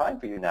better time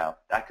for you now.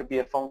 That could be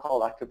a phone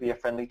call. That could be a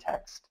friendly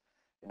text.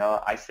 You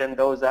know, I send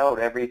those out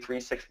every 3,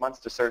 6 months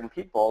to certain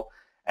people,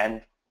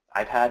 and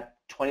I've had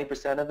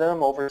 20% of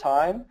them over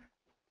time.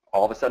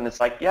 All of a sudden, it's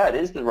like, yeah, it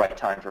is the right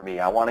time for me.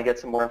 I want to get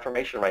some more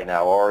information right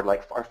now, or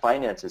like our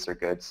finances are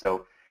good.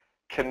 So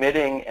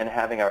committing and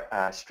having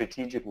a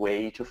strategic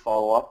way to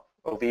follow up,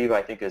 Oviv,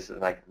 I think is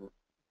like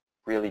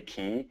really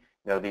key.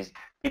 You know, these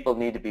people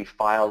need to be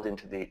filed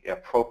into the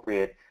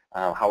appropriate,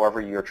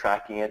 however you're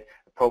tracking it,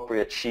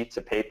 appropriate sheets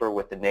of paper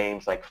with the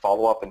names like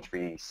follow up in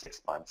 3,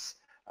 6 months.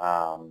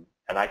 And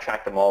I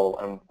track them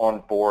all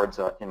on boards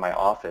in my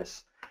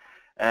office.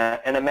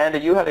 And Amanda,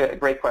 you had a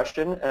great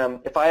question.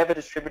 If I have a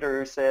distributor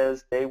who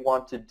says they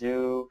want to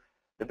do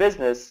the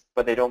business,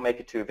 but they don't make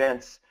it to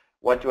events,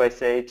 what do I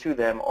say to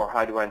them, or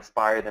how do I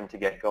inspire them to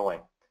get going?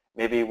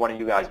 Maybe one of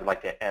you guys would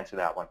like to answer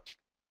that one.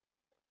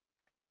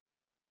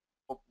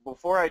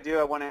 Before I do,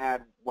 I want to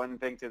add one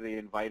thing to the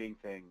inviting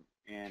thing,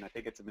 and I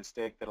think it's a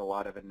mistake that a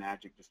lot of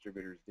Enagic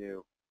distributors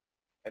do,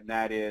 and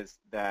that is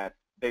that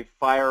they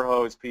fire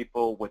hose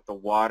people with the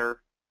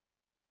water,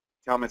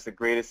 tell them it's the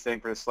greatest thing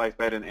for the sliced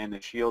bread, and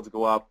the shields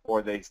go up,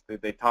 or they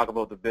talk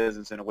about the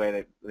business in a way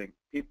that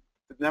the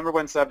number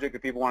one subject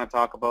that people want to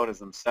talk about is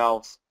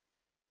themselves.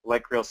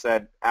 Like Creel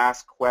said,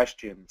 ask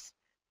questions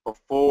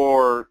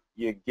before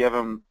you give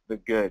them the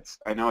goods.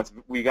 I know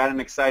we got an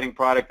exciting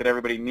product that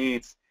everybody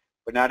needs,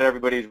 but not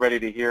everybody's ready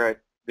to hear it.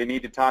 They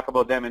need to talk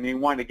about them, and you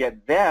want to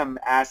get them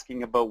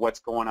asking about what's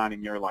going on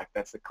in your life.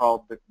 That's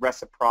called the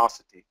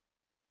reciprocity.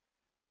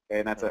 Okay,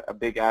 and that's a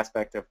big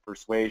aspect of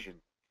persuasion.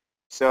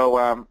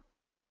 So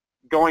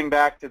going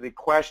back to the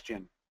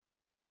question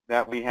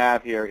that we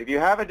have here, if you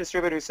have a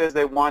distributor who says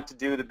they want to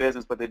do the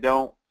business but they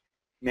don't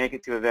make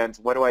it to events,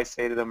 what do I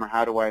say to them, or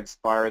how do I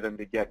inspire them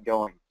to get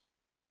going?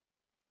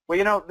 Well,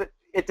 you know,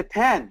 it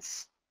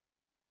depends.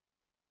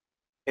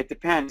 It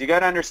depends. You got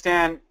to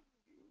understand,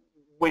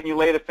 when you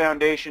lay the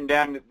foundation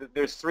down,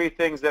 there's 3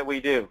 things that we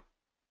do.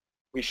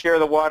 We share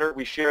the water,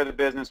 we share the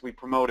business, we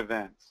promote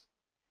events.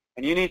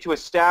 And you need to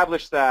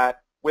establish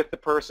that with the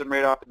person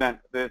right off the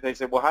bat. They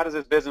say, well, how does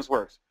this business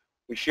work?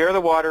 We share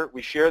the water,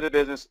 we share the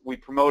business, we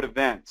promote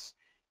events.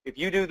 If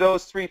you do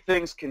those 3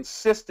 things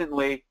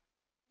consistently,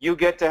 you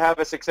get to have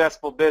a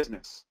successful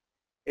business.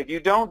 If you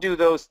don't do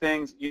those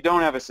things, you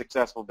don't have a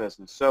successful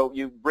business. So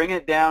you bring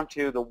it down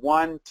to the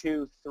 1,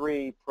 2,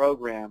 3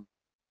 program,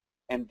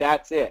 and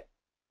that's it.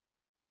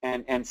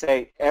 And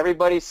say,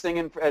 everybody's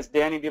singing, as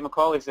Danny D.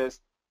 McCauley says,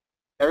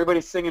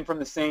 everybody's singing from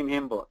the same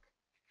hymn book.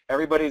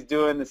 Everybody's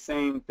doing the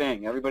same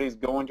thing. Everybody's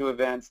going to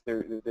events.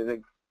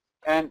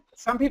 And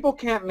some people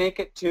can't make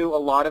it to a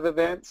lot of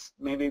events,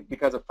 maybe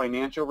because of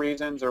financial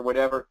reasons or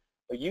whatever,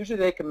 but usually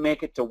they can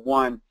make it to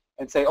one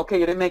and say, okay,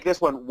 you didn't make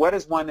this one. What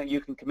is one that you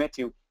can commit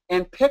to?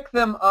 And pick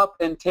them up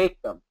and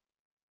take them.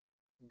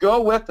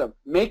 Go with them.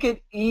 Make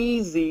it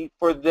easy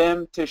for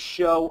them to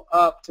show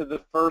up to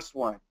the first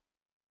one.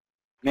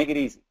 Make it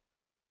easy.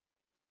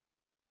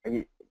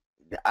 Can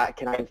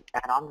I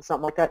add on to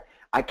something like that?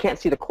 I can't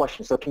see the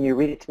question, so can you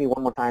read it to me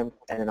one more time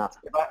and then I'll...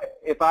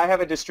 If I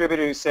have a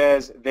distributor who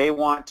says they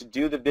want to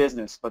do the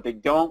business, but they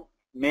don't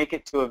make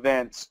it to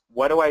events,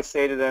 what do I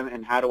say to them,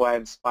 and how do I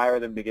inspire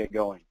them to get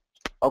going?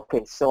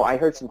 Okay, so I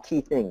heard some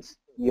key things.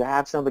 You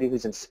have somebody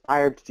who's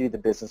inspired to do the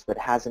business but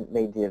hasn't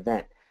made the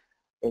event.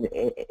 And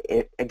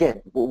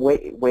again,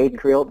 Wade and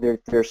Creel, there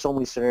are so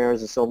many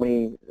scenarios and so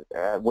many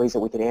ways that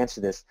we could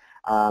answer this.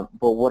 But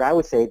what I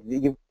would say,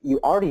 you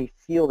already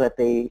feel that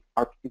they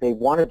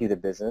want to do the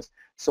business,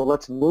 so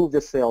let's move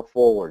the sale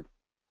forward.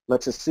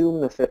 Let's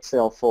assume the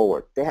sale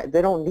forward.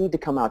 They don't need to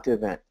come out to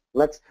event.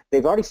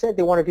 They've already said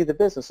they want to do the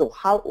business. So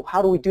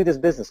how do we do this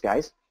business,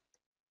 guys?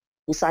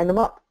 We sign them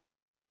up.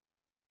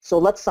 So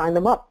let's sign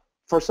them up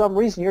for some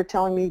reason you're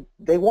telling me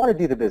they want to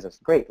do the business.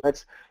 Great.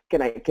 Can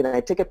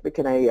I take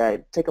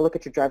a look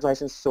at your driver's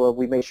license so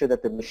we make sure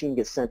that the machine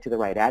gets sent to the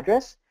right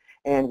address?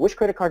 And which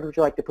credit card would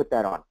you like to put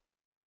that on?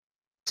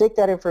 Take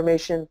that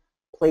information,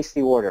 place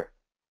the order.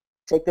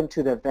 Take them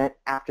to the event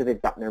after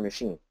they've gotten their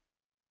machine.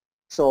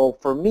 So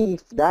for me,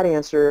 that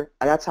answer,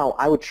 that's how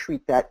I would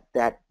treat that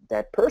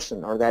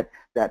person or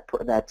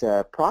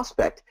that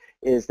prospect,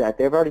 is that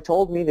they've already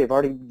told me, they've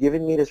already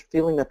given me this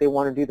feeling that they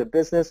want to do the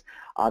business.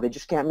 They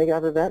just can't make it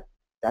out of the event.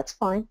 That's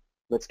fine.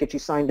 Let's get you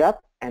signed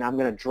up, and I'm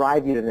going to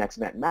drive you to the next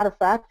event. Matter of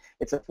fact,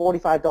 it's a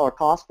 $45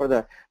 cost for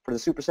the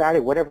Super Saturday,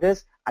 whatever it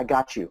is. I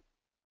got you.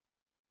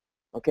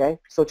 Okay,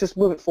 so just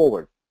move it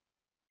forward.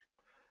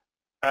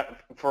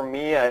 For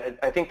me,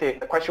 I think the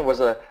question was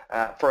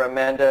for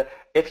Amanda.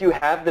 If you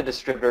have the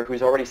distributor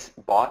who's already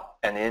bought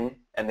an in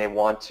and they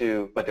want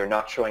to, but they're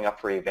not showing up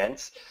for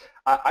events,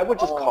 I would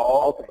just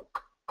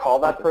call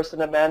that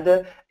person,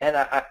 Amanda, and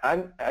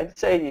I'd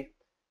say,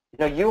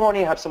 you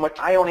only have so much.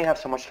 I only have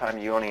so much time.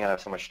 You only have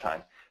so much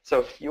time.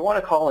 So you want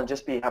to call and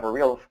just have a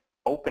real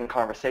open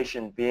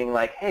conversation, being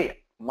like, hey,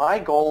 my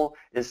goal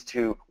is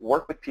to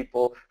work with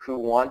people who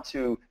want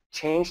to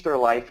change their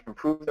life,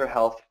 improve their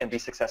health, and be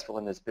successful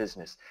in this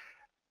business.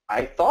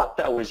 I thought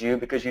that was you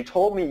because you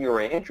told me you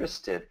were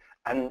interested,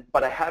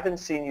 but I haven't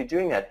seen you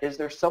doing that. Is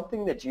there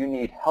something that you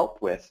need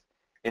help with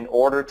in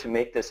order to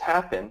make this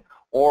happen,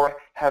 or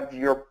have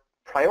your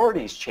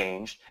priorities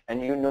changed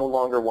and you no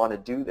longer want to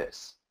do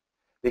this?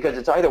 Because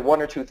it's either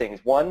one or two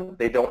things. One,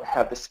 they don't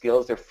have the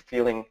skills, they're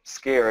feeling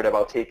scared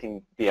about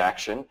taking the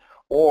action,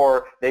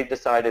 or they've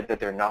decided that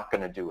they're not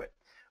going to do it.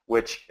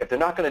 Which, if they're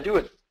not going to do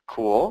it,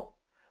 cool.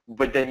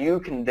 But then you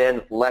can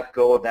then let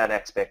go of that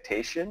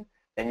expectation,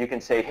 and you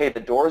can say, hey, the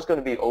door is going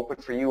to be open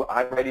for you.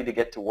 I'm ready to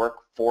get to work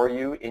for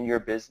you in your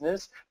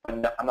business.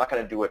 I'm not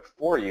going to do it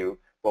for you,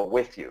 but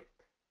with you,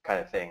 kind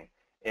of thing.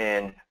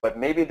 But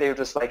maybe they're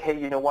just like, hey,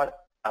 you know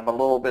what? I'm a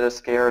little bit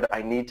scared.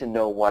 I need to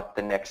know what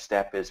the next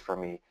step is for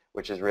me,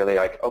 which is really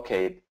like,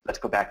 okay, let's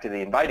go back to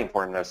the inviting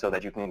formula so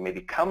that you can maybe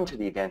come to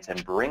the events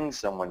and bring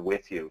someone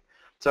with you.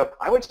 So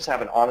I would just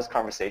have an honest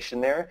conversation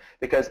there,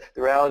 because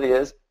the reality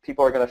is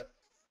people are going to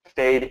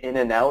fade in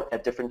and out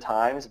at different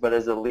times, but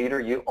as a leader,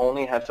 you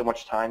only have so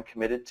much time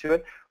committed to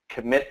it.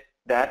 Commit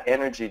that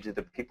energy to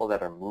the people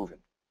that are moving,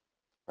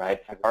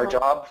 right? Our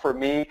job for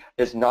me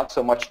is not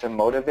so much to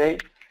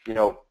motivate.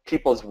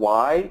 People's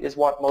why is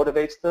what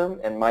motivates them,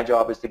 and my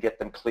job is to get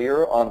them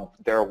clear on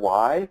their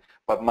why,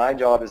 but my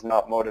job is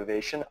not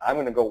motivation. I'm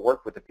going to go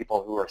work with the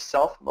people who are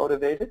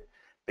self-motivated,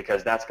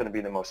 because that's going to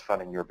be the most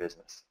fun in your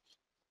business.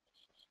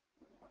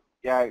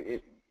 Yeah,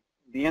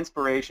 the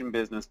inspiration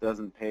business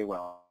doesn't pay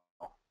well.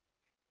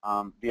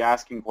 The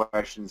asking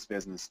questions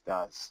business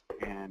does,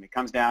 and it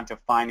comes down to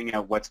finding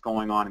out what's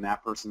going on in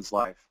that person's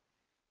life,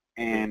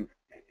 and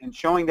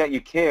showing that you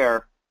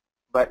care,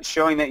 but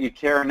showing that you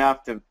care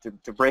enough to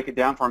break it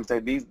down for them. Say,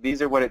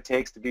 these are what it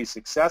takes to be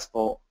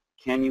successful.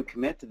 Can you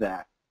commit to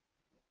that?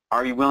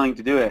 Are you willing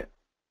to do it?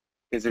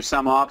 Is there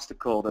some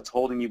obstacle that's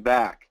holding you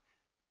back?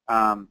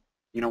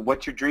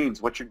 What's your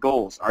dreams? What's your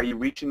goals? Are you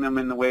reaching them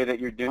in the way that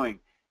you're doing?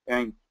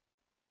 And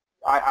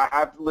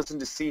I've listened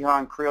to Siha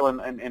and Krill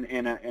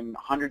in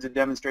hundreds of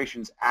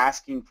demonstrations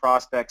asking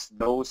prospects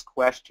those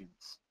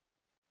questions.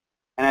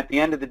 And at the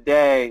end of the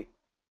day,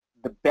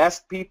 the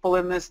best people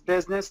in this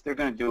business, they're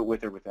going to do it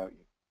with or without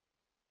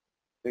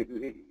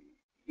you.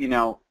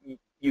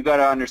 You got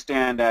to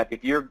understand that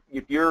if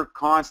you're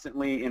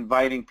constantly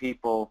inviting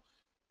people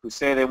who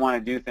say they want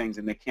to do things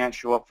and they can't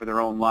show up for their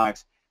own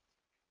lives,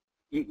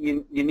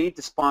 you need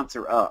to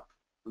sponsor up.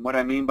 And what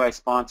I mean by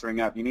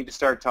sponsoring up, you need to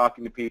start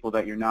talking to people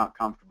that you're not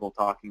comfortable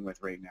talking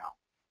with right now.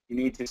 You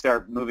need to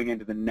start moving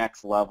into the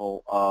next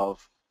level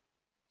of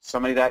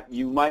somebody that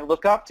you might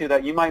look up to,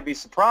 that you might be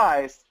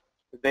surprised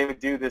that they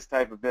would do this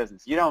type of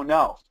business. You don't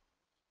know.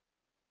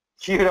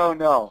 You don't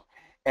know.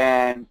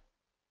 And,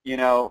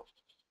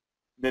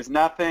 there's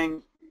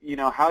nothing,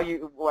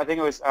 I think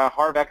it was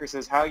Harv Eker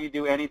says, how you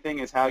do anything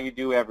is how you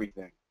do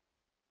everything.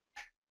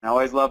 I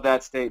always love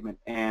that statement.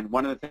 And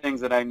one of the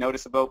things that I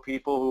notice about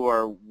people who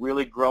are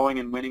really growing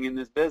and winning in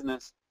this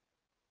business,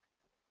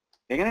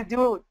 they're going to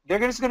do it. They're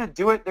just going to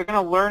do it. They're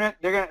going to learn it.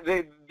 They're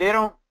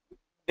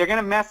going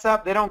to mess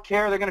up. They don't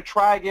care. They're going to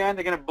try again.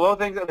 They're going to blow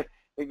things up.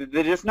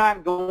 They're just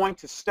not going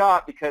to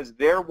stop, because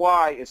their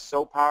why is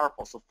so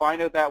powerful. So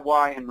find out that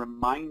why and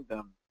remind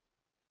them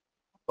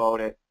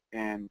about it,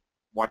 and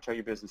watch how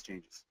your business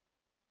changes.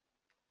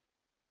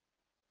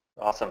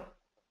 Awesome.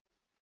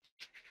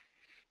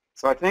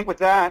 So I think with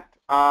that,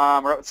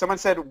 someone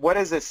said, what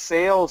is a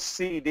sales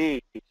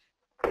CD?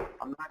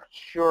 I'm not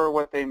sure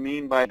what they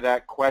mean by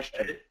that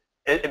question.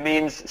 It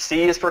means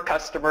C is for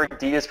customer,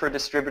 D is for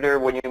distributor.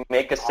 When you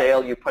make a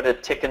sale, you put a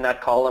tick in that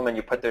column and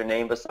you put their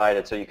name beside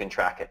it so you can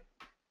track it.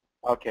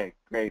 Okay,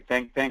 great.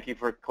 Thank you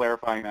for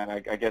clarifying that.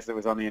 I guess it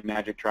was on the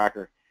Enagic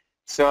tracker.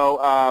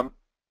 So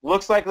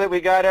looks like that we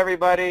got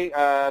everybody.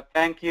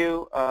 Thank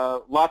you.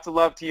 Lots of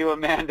love to you,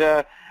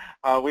 Amanda.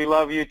 We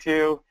love you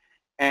too.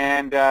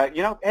 And,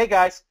 hey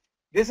guys,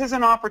 this is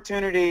an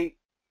opportunity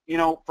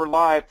for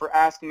live, for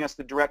asking us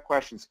the direct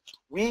questions.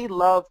 We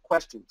love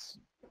questions.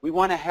 We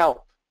want to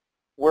help.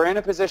 We're in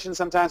a position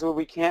sometimes where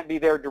we can't be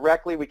there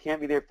directly, we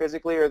can't be there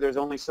physically, or there's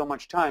only so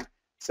much time.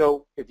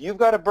 So if you've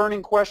got a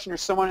burning question or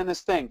someone in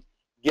this thing,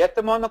 get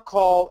them on the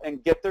call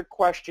and get their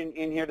question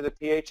in here to the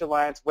PH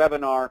Alliance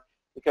webinar,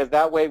 because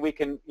that way we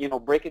can,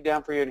 break it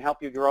down for you and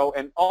help you grow,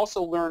 and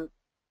also learn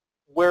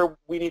where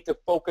we need to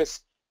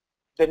focus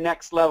the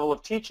next level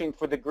of teaching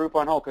for the group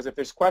on hold. Because if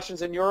there's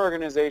questions in your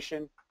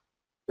organization,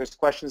 there's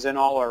questions in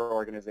all our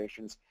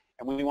organizations,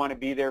 and we want to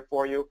be there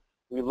for you.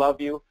 We love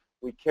you.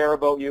 We care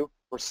about you.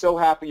 We're so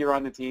happy you're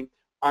on the team.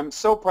 I'm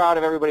so proud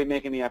of everybody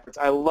making the efforts.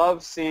 I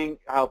love seeing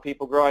how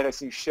people grow. I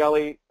see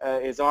Shelly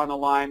is on the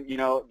line,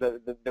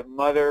 the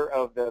mother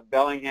of the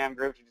Bellingham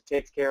group. She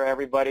takes care of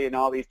everybody and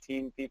all these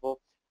team people.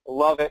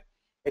 Love it.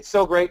 It's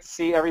so great to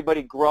see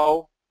everybody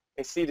grow.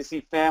 To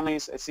see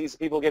families. I see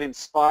people get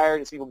inspired.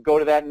 I see people go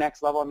to that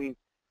next level. I mean,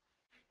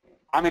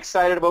 I'm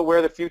excited about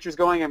where the future's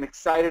going. I'm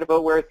excited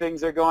about where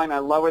things are going. I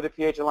love where the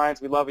PH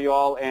Alliance. We love you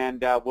all,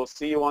 and we'll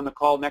see you on the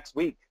call next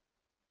week.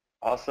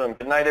 Awesome.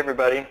 Good night,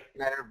 everybody. Good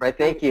night, everybody.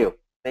 Thank you.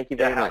 Thank you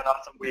very much. Have an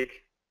awesome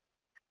week.